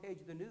 front page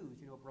of the news,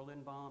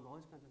 Berlin bombed, all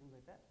these kinds of things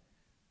like that.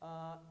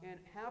 And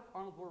Hap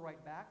Arnold will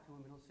write back to him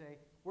and he'll say,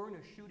 we're in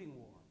a shooting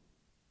war,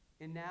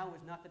 and now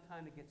is not the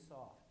time to get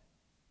soft.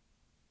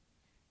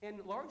 And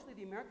largely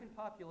the American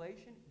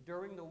population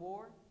during the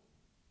war,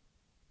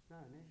 it's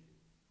not an issue.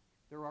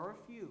 There are a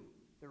few.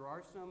 There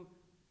are some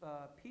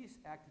peace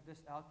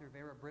activists out there,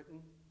 Vera Brittain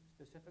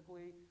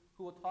specifically,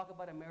 who will talk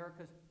about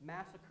America's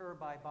massacre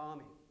by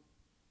bombing.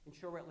 And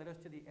she'll write letters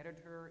to the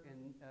editor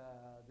in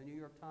the New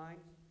York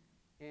Times.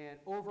 And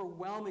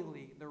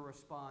overwhelmingly, the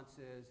response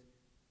is,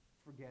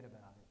 forget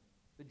about it.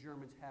 The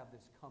Germans have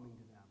this coming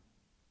to them.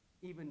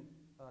 Even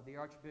the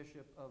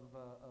Archbishop of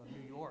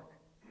New York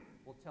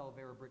will tell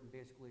Vera Brittain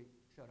basically,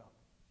 shut up.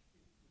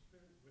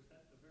 Was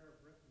that the Vera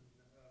Brittain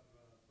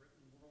of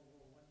Britain World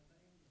War I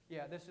thing?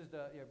 Yeah, this is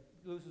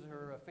loses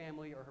her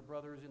family or her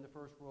brothers in the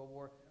First World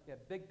War. Yeah,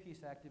 big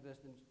peace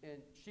activist,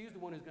 and she's the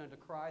one who's going to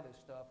decry this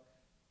stuff.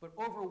 But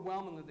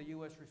overwhelmingly, the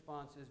U.S.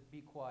 response is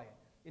be quiet.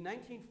 In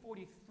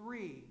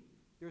 1943,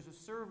 there's a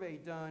survey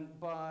done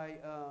by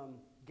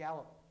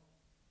Gallup,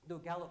 the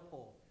Gallup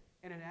poll,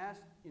 and it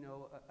asked,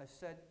 a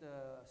set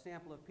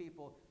sample of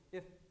people,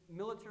 if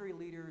military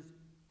leaders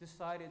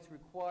decide it's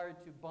required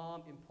to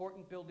bomb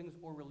important buildings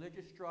or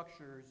religious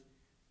structures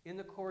in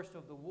the course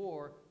of the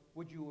war,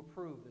 would you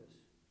approve this?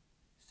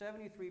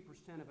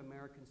 73% of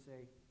Americans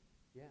say,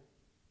 yeah.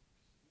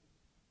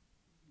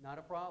 Not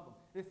a problem.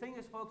 The thing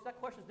is, folks, that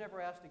question's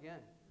never asked again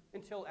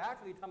until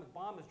after the atomic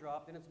bomb is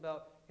dropped, and it's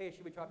about, hey,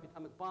 should we drop the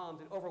atomic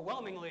bombs? And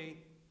overwhelmingly,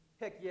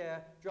 heck yeah,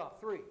 drop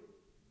 3,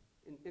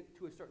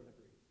 to a certain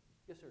degree.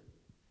 Yes, sir.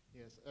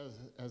 Yes,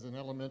 as an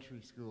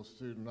elementary school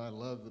student, I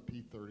love the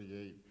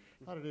P-38.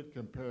 How did it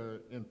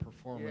compare in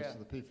performance to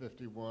the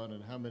P-51,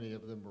 and how many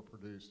of them were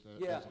produced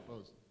as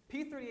opposed?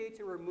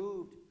 P-38s are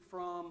removed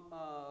from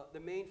the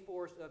main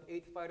force of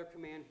 8th Fighter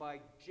Command by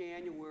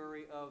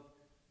January of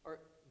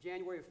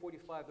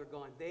 45, they're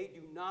gone. They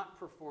do not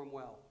perform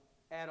well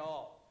at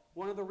all.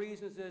 One of the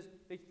reasons is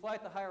they fly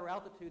at the higher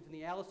altitudes, and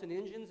the Allison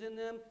engines in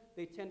them,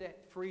 they tend to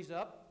freeze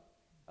up.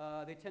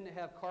 They tend to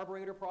have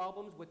carburetor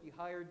problems with the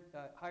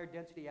higher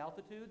density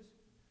altitudes.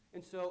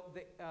 And so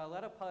a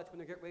lot of pilots, when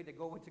they get ready to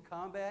go into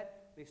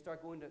combat, they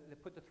start they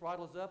put the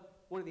throttles up,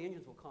 one of the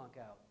engines will conk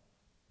out.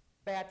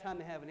 Bad time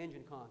to have an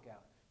engine conk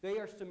out. They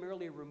are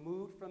summarily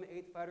removed from the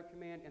 8th Fighter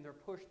Command, and they're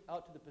pushed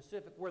out to the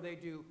Pacific, where they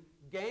do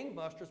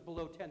gangbusters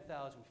below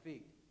 10,000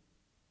 feet.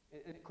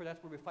 And of course,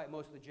 that's where we fight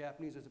most of the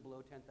Japanese, is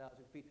below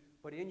 10,000 feet.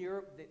 But in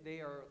Europe, they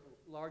are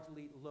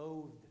largely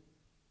loathed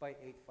by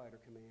 8th Fighter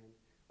Command.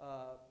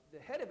 The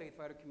head of 8th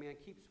Fighter Command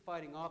keeps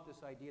fighting off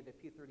this idea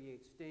that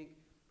P-38s stink,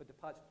 but the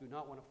pilots do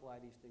not want to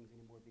fly these things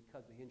anymore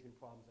because of the engine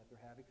problems that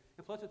they're having.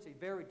 And plus, it's a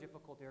very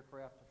difficult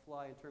aircraft to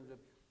fly in terms of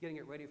getting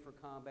it ready for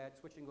combat,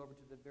 switching over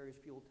to the various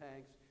fuel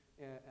tanks,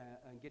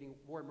 and getting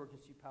more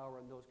emergency power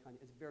and those kinds.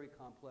 It's very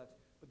complex,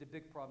 but the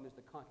big problem is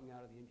the conking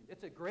out of the engine.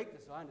 It's a great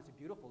design. It's a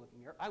beautiful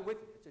looking I'm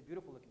with you. It's a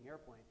beautiful looking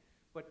airplane,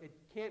 but it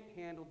can't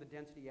handle the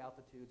density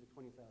altitudes of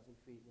 20,000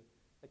 feet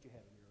that you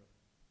have in Europe.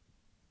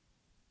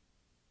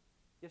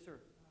 Yes, sir.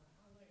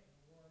 How late in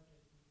the war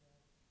did the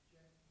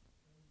jet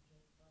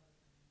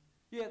fighters come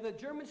in? Yeah, the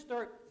Germans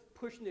start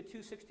pushing the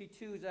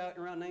 262s out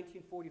around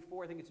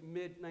 1944. I think it's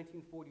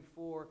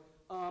mid-1944.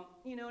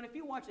 You know, and if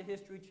you watch the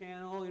History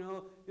Channel, you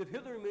know, if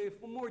Hitler made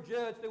more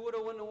jets, they would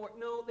have won the war.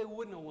 No, they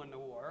wouldn't have won the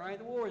war, all right?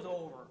 The war is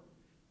over,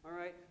 all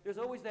right? There's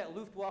always that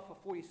Luftwaffe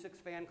 46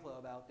 fan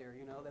club out there,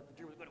 you know, that the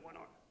Germans would have won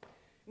the war.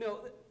 No,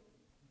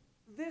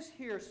 this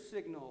here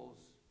signals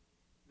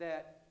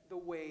that the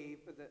wave,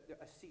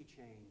 a sea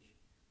change.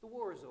 The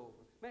war is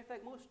over. Matter of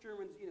fact, most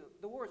Germans, you know,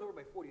 the war is over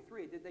by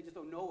 43. They just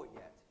don't know it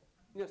yet.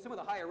 You know, some of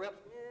the higher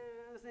ups,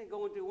 this ain't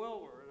going too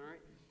well, all right?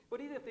 But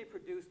even if they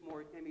produce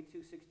more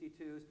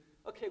Me-262s,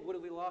 okay, would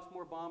have we lost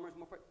more bombers,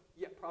 more fighters?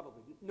 Yeah,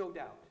 probably, no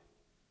doubt.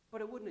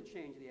 But it wouldn't have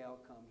changed the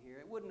outcome here.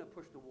 It wouldn't have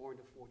pushed the war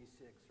into 46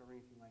 or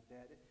anything like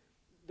that.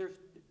 There's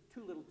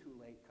too little, too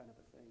late kind of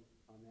a thing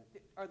on that.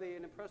 Are they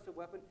an impressive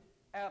weapon?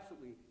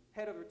 Absolutely.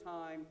 Head of their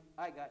time,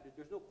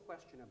 there's no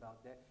question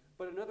about that.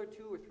 But another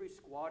 2 or 3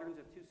 squadrons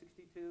of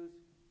 262s.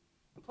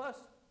 And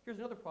plus, here's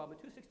another problem.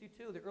 The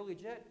 262, the early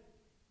jet,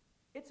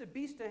 it's a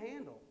beast to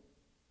handle.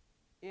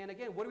 And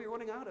again, what are we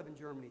running out of in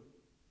Germany?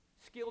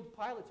 Skilled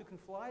pilots who can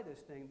fly this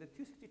thing. The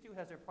 262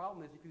 has a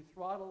problem is if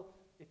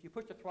you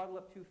push the throttle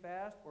up too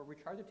fast or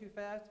recharge it too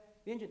fast,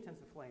 the engine tends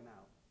to flame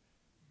out.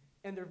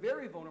 And they're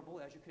very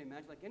vulnerable, as you can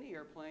imagine, like any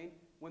airplane,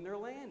 when they're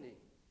landing.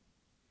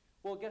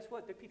 Well, guess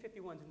what? The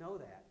P-51s know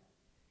that.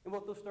 And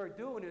what they'll start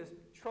doing is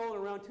trolling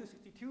around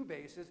 262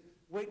 bases,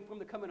 waiting for them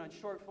to come in on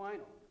short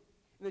final.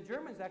 And the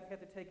Germans actually have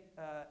to take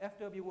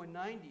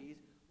FW-190s,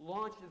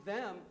 launch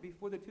them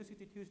before the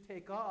 262s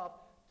take off,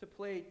 to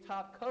play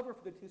top cover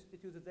for the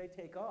 262s as they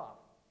take off.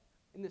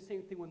 And the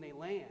same thing when they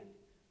land.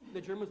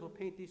 The Germans will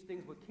paint these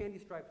things with candy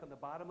stripes on the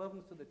bottom of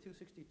them so the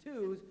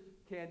 262s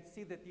can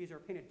see that these are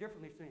painted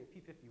differently from a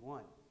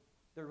P-51.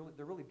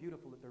 They're really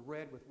beautiful that they're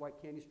red with white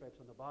candy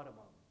stripes on the bottom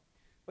of them.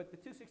 But the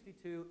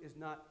 262 is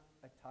not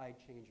a tide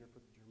changer for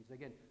the Germans.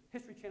 Again,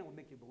 History Channel will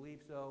make you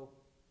believe so.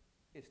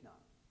 It's not.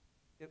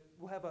 It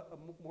will have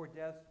more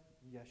deaths.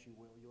 Yes, you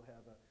will. You'll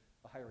have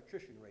a higher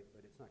attrition rate,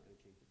 but it's not going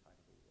to change the tide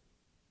of the war.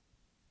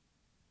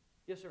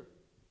 Yes, sir.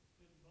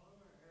 Did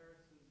Bomber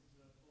Harris's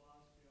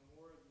philosophy on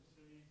war of the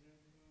cities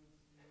influence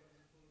the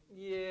U.S. politics?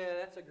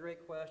 Yeah, that's a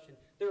great question.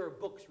 There are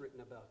books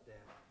written about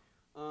that.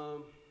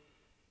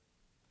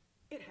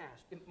 It has.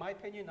 In my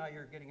opinion, now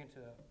you're getting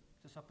into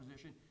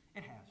supposition,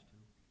 it has to.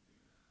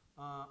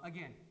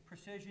 Again,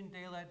 precision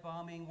daylight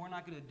bombing, we're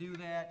not going to do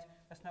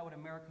that. That's not what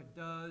America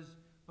does.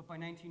 But by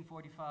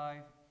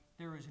 1945,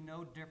 there is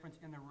no difference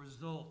in the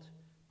result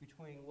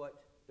between what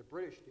the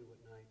British do at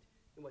night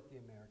and what the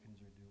Americans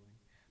are doing.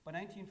 By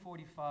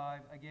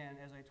 1945, again,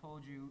 as I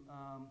told you,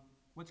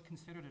 what's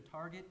considered a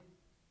target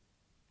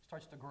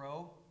starts to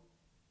grow.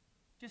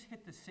 Just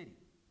hit the city.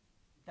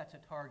 That's a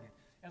target.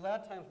 And a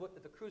lot of times,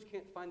 if the crews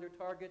can't find their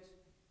targets,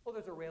 oh,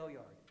 there's a rail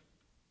yard.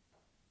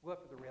 Go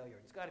after the rail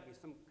yard. It's got to be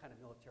some kind of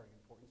military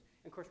importance.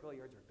 And of course, rail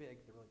yards are big.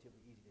 They're relatively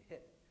easy to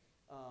hit.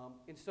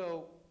 And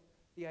so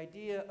the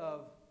idea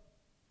of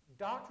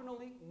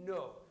doctrinally,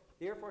 no.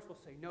 The Air Force will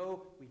say,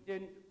 no, we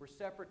didn't. We're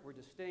separate. We're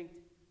distinct.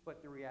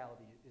 But the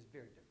reality is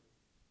very different.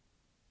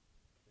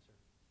 Yes, sir.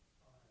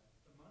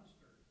 The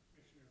Munster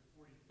mission of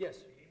 43, Yes.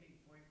 the aiming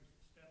point was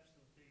the steps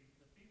that the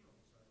cathedral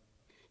was on.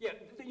 Yeah,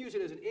 they use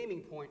it as an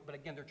aiming point, but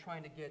again, they're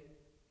trying to get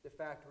the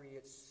factory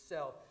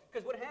itself.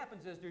 Because what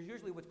happens is there's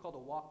usually what's called a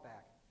walk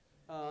back.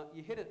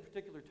 You hit a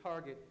particular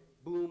target,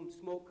 boom,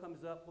 smoke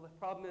comes up. Well, the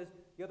problem is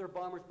the other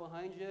bombers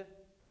behind you,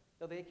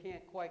 they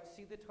can't quite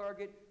see the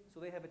target,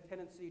 so they have a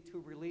tendency to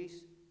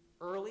release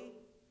early.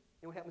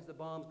 And what happens, the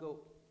bombs go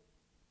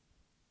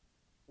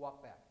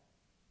walk back.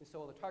 And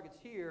so the targets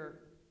here,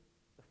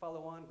 the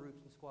follow-on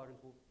groups and squadrons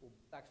will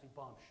actually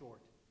bomb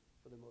short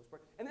for the most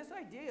part. And this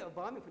idea of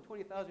bombing from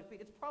 20,000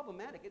 feet, it's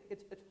problematic.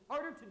 It's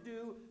harder to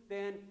do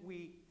than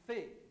we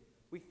think.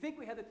 We think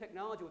we have the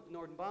technology with the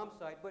Norden bomb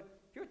sight, but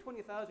if you're at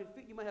 20,000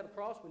 feet, you might have a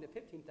crosswind at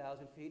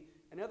 15,000 feet,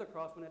 and another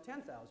crosswind at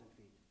 10,000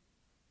 feet.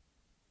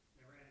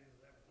 They ran into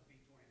that with the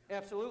B-29.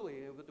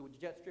 Absolutely, with the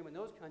jet stream and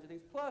those kinds of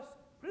things. Plus,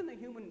 put in the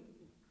human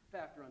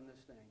factor on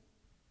this thing.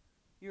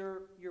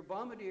 Your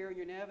bombardier and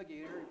your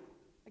navigator,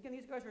 again,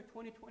 these guys are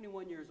 20,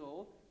 21 years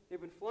old.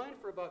 They've been flying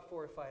for about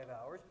 4 or 5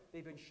 hours.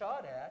 They've been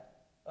shot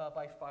at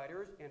by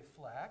fighters and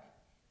flak.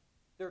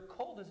 They're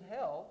cold as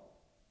hell.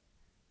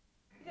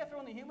 You have to throw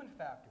in the human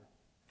factor.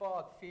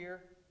 Fog,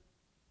 fear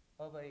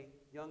of a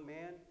young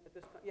man at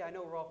this time. Yeah, I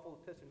know we're all full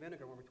of piss and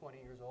vinegar when we're 20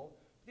 years old.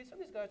 But some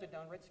of these guys are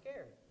downright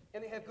scared.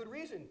 And they have good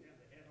reason. Yeah,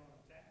 the head-on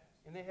attacks.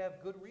 And they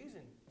have good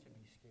reason to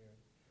be scared.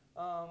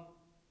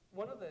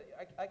 one of the,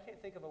 I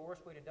can't think of a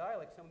worse way to die,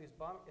 like some of these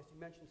bombers, as you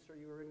mentioned, sir,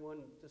 you were in one,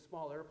 it's a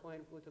small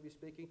airplane, relatively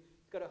speaking.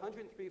 It's got a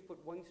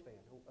 103-foot wingspan,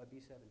 a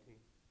B-17.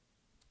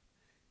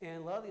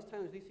 And a lot of these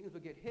times these things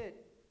will get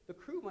hit, the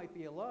crew might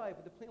be alive,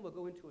 but the plane will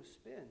go into a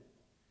spin.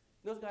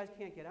 And those guys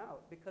can't get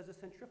out because the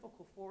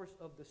centrifugal force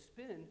of the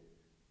spin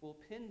will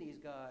pin these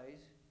guys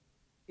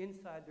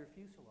inside their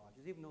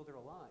fuselages, even though they're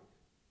alive.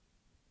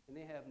 And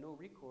they have no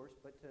recourse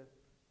but to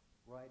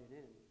ride it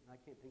in. And I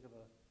can't think of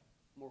a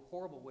more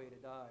horrible way to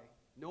die,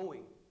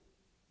 knowing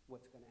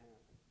what's going to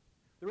happen.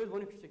 There is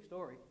one interesting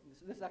story.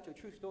 This is actually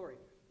a true story.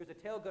 There's a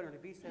tail gunner in a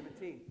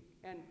B-17,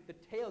 and the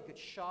tail gets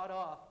shot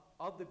off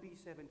of the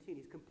B-17.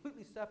 He's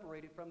completely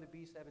separated from the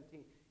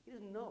B-17. He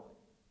doesn't know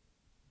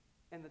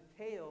it. And the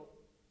tail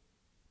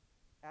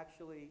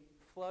actually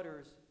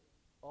flutters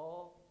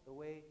all the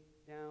way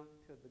down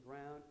to the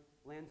ground,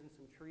 lands in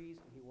some trees,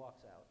 and he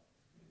walks out.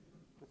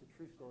 That's a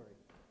true story.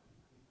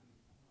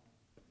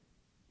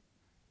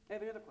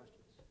 Have any other questions?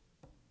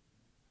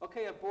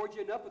 Okay, I've bored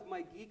you enough with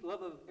my geek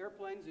love of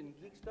airplanes and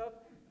geek stuff.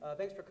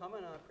 Thanks for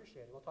coming. I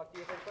appreciate it. We'll talk to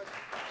you if you have questions.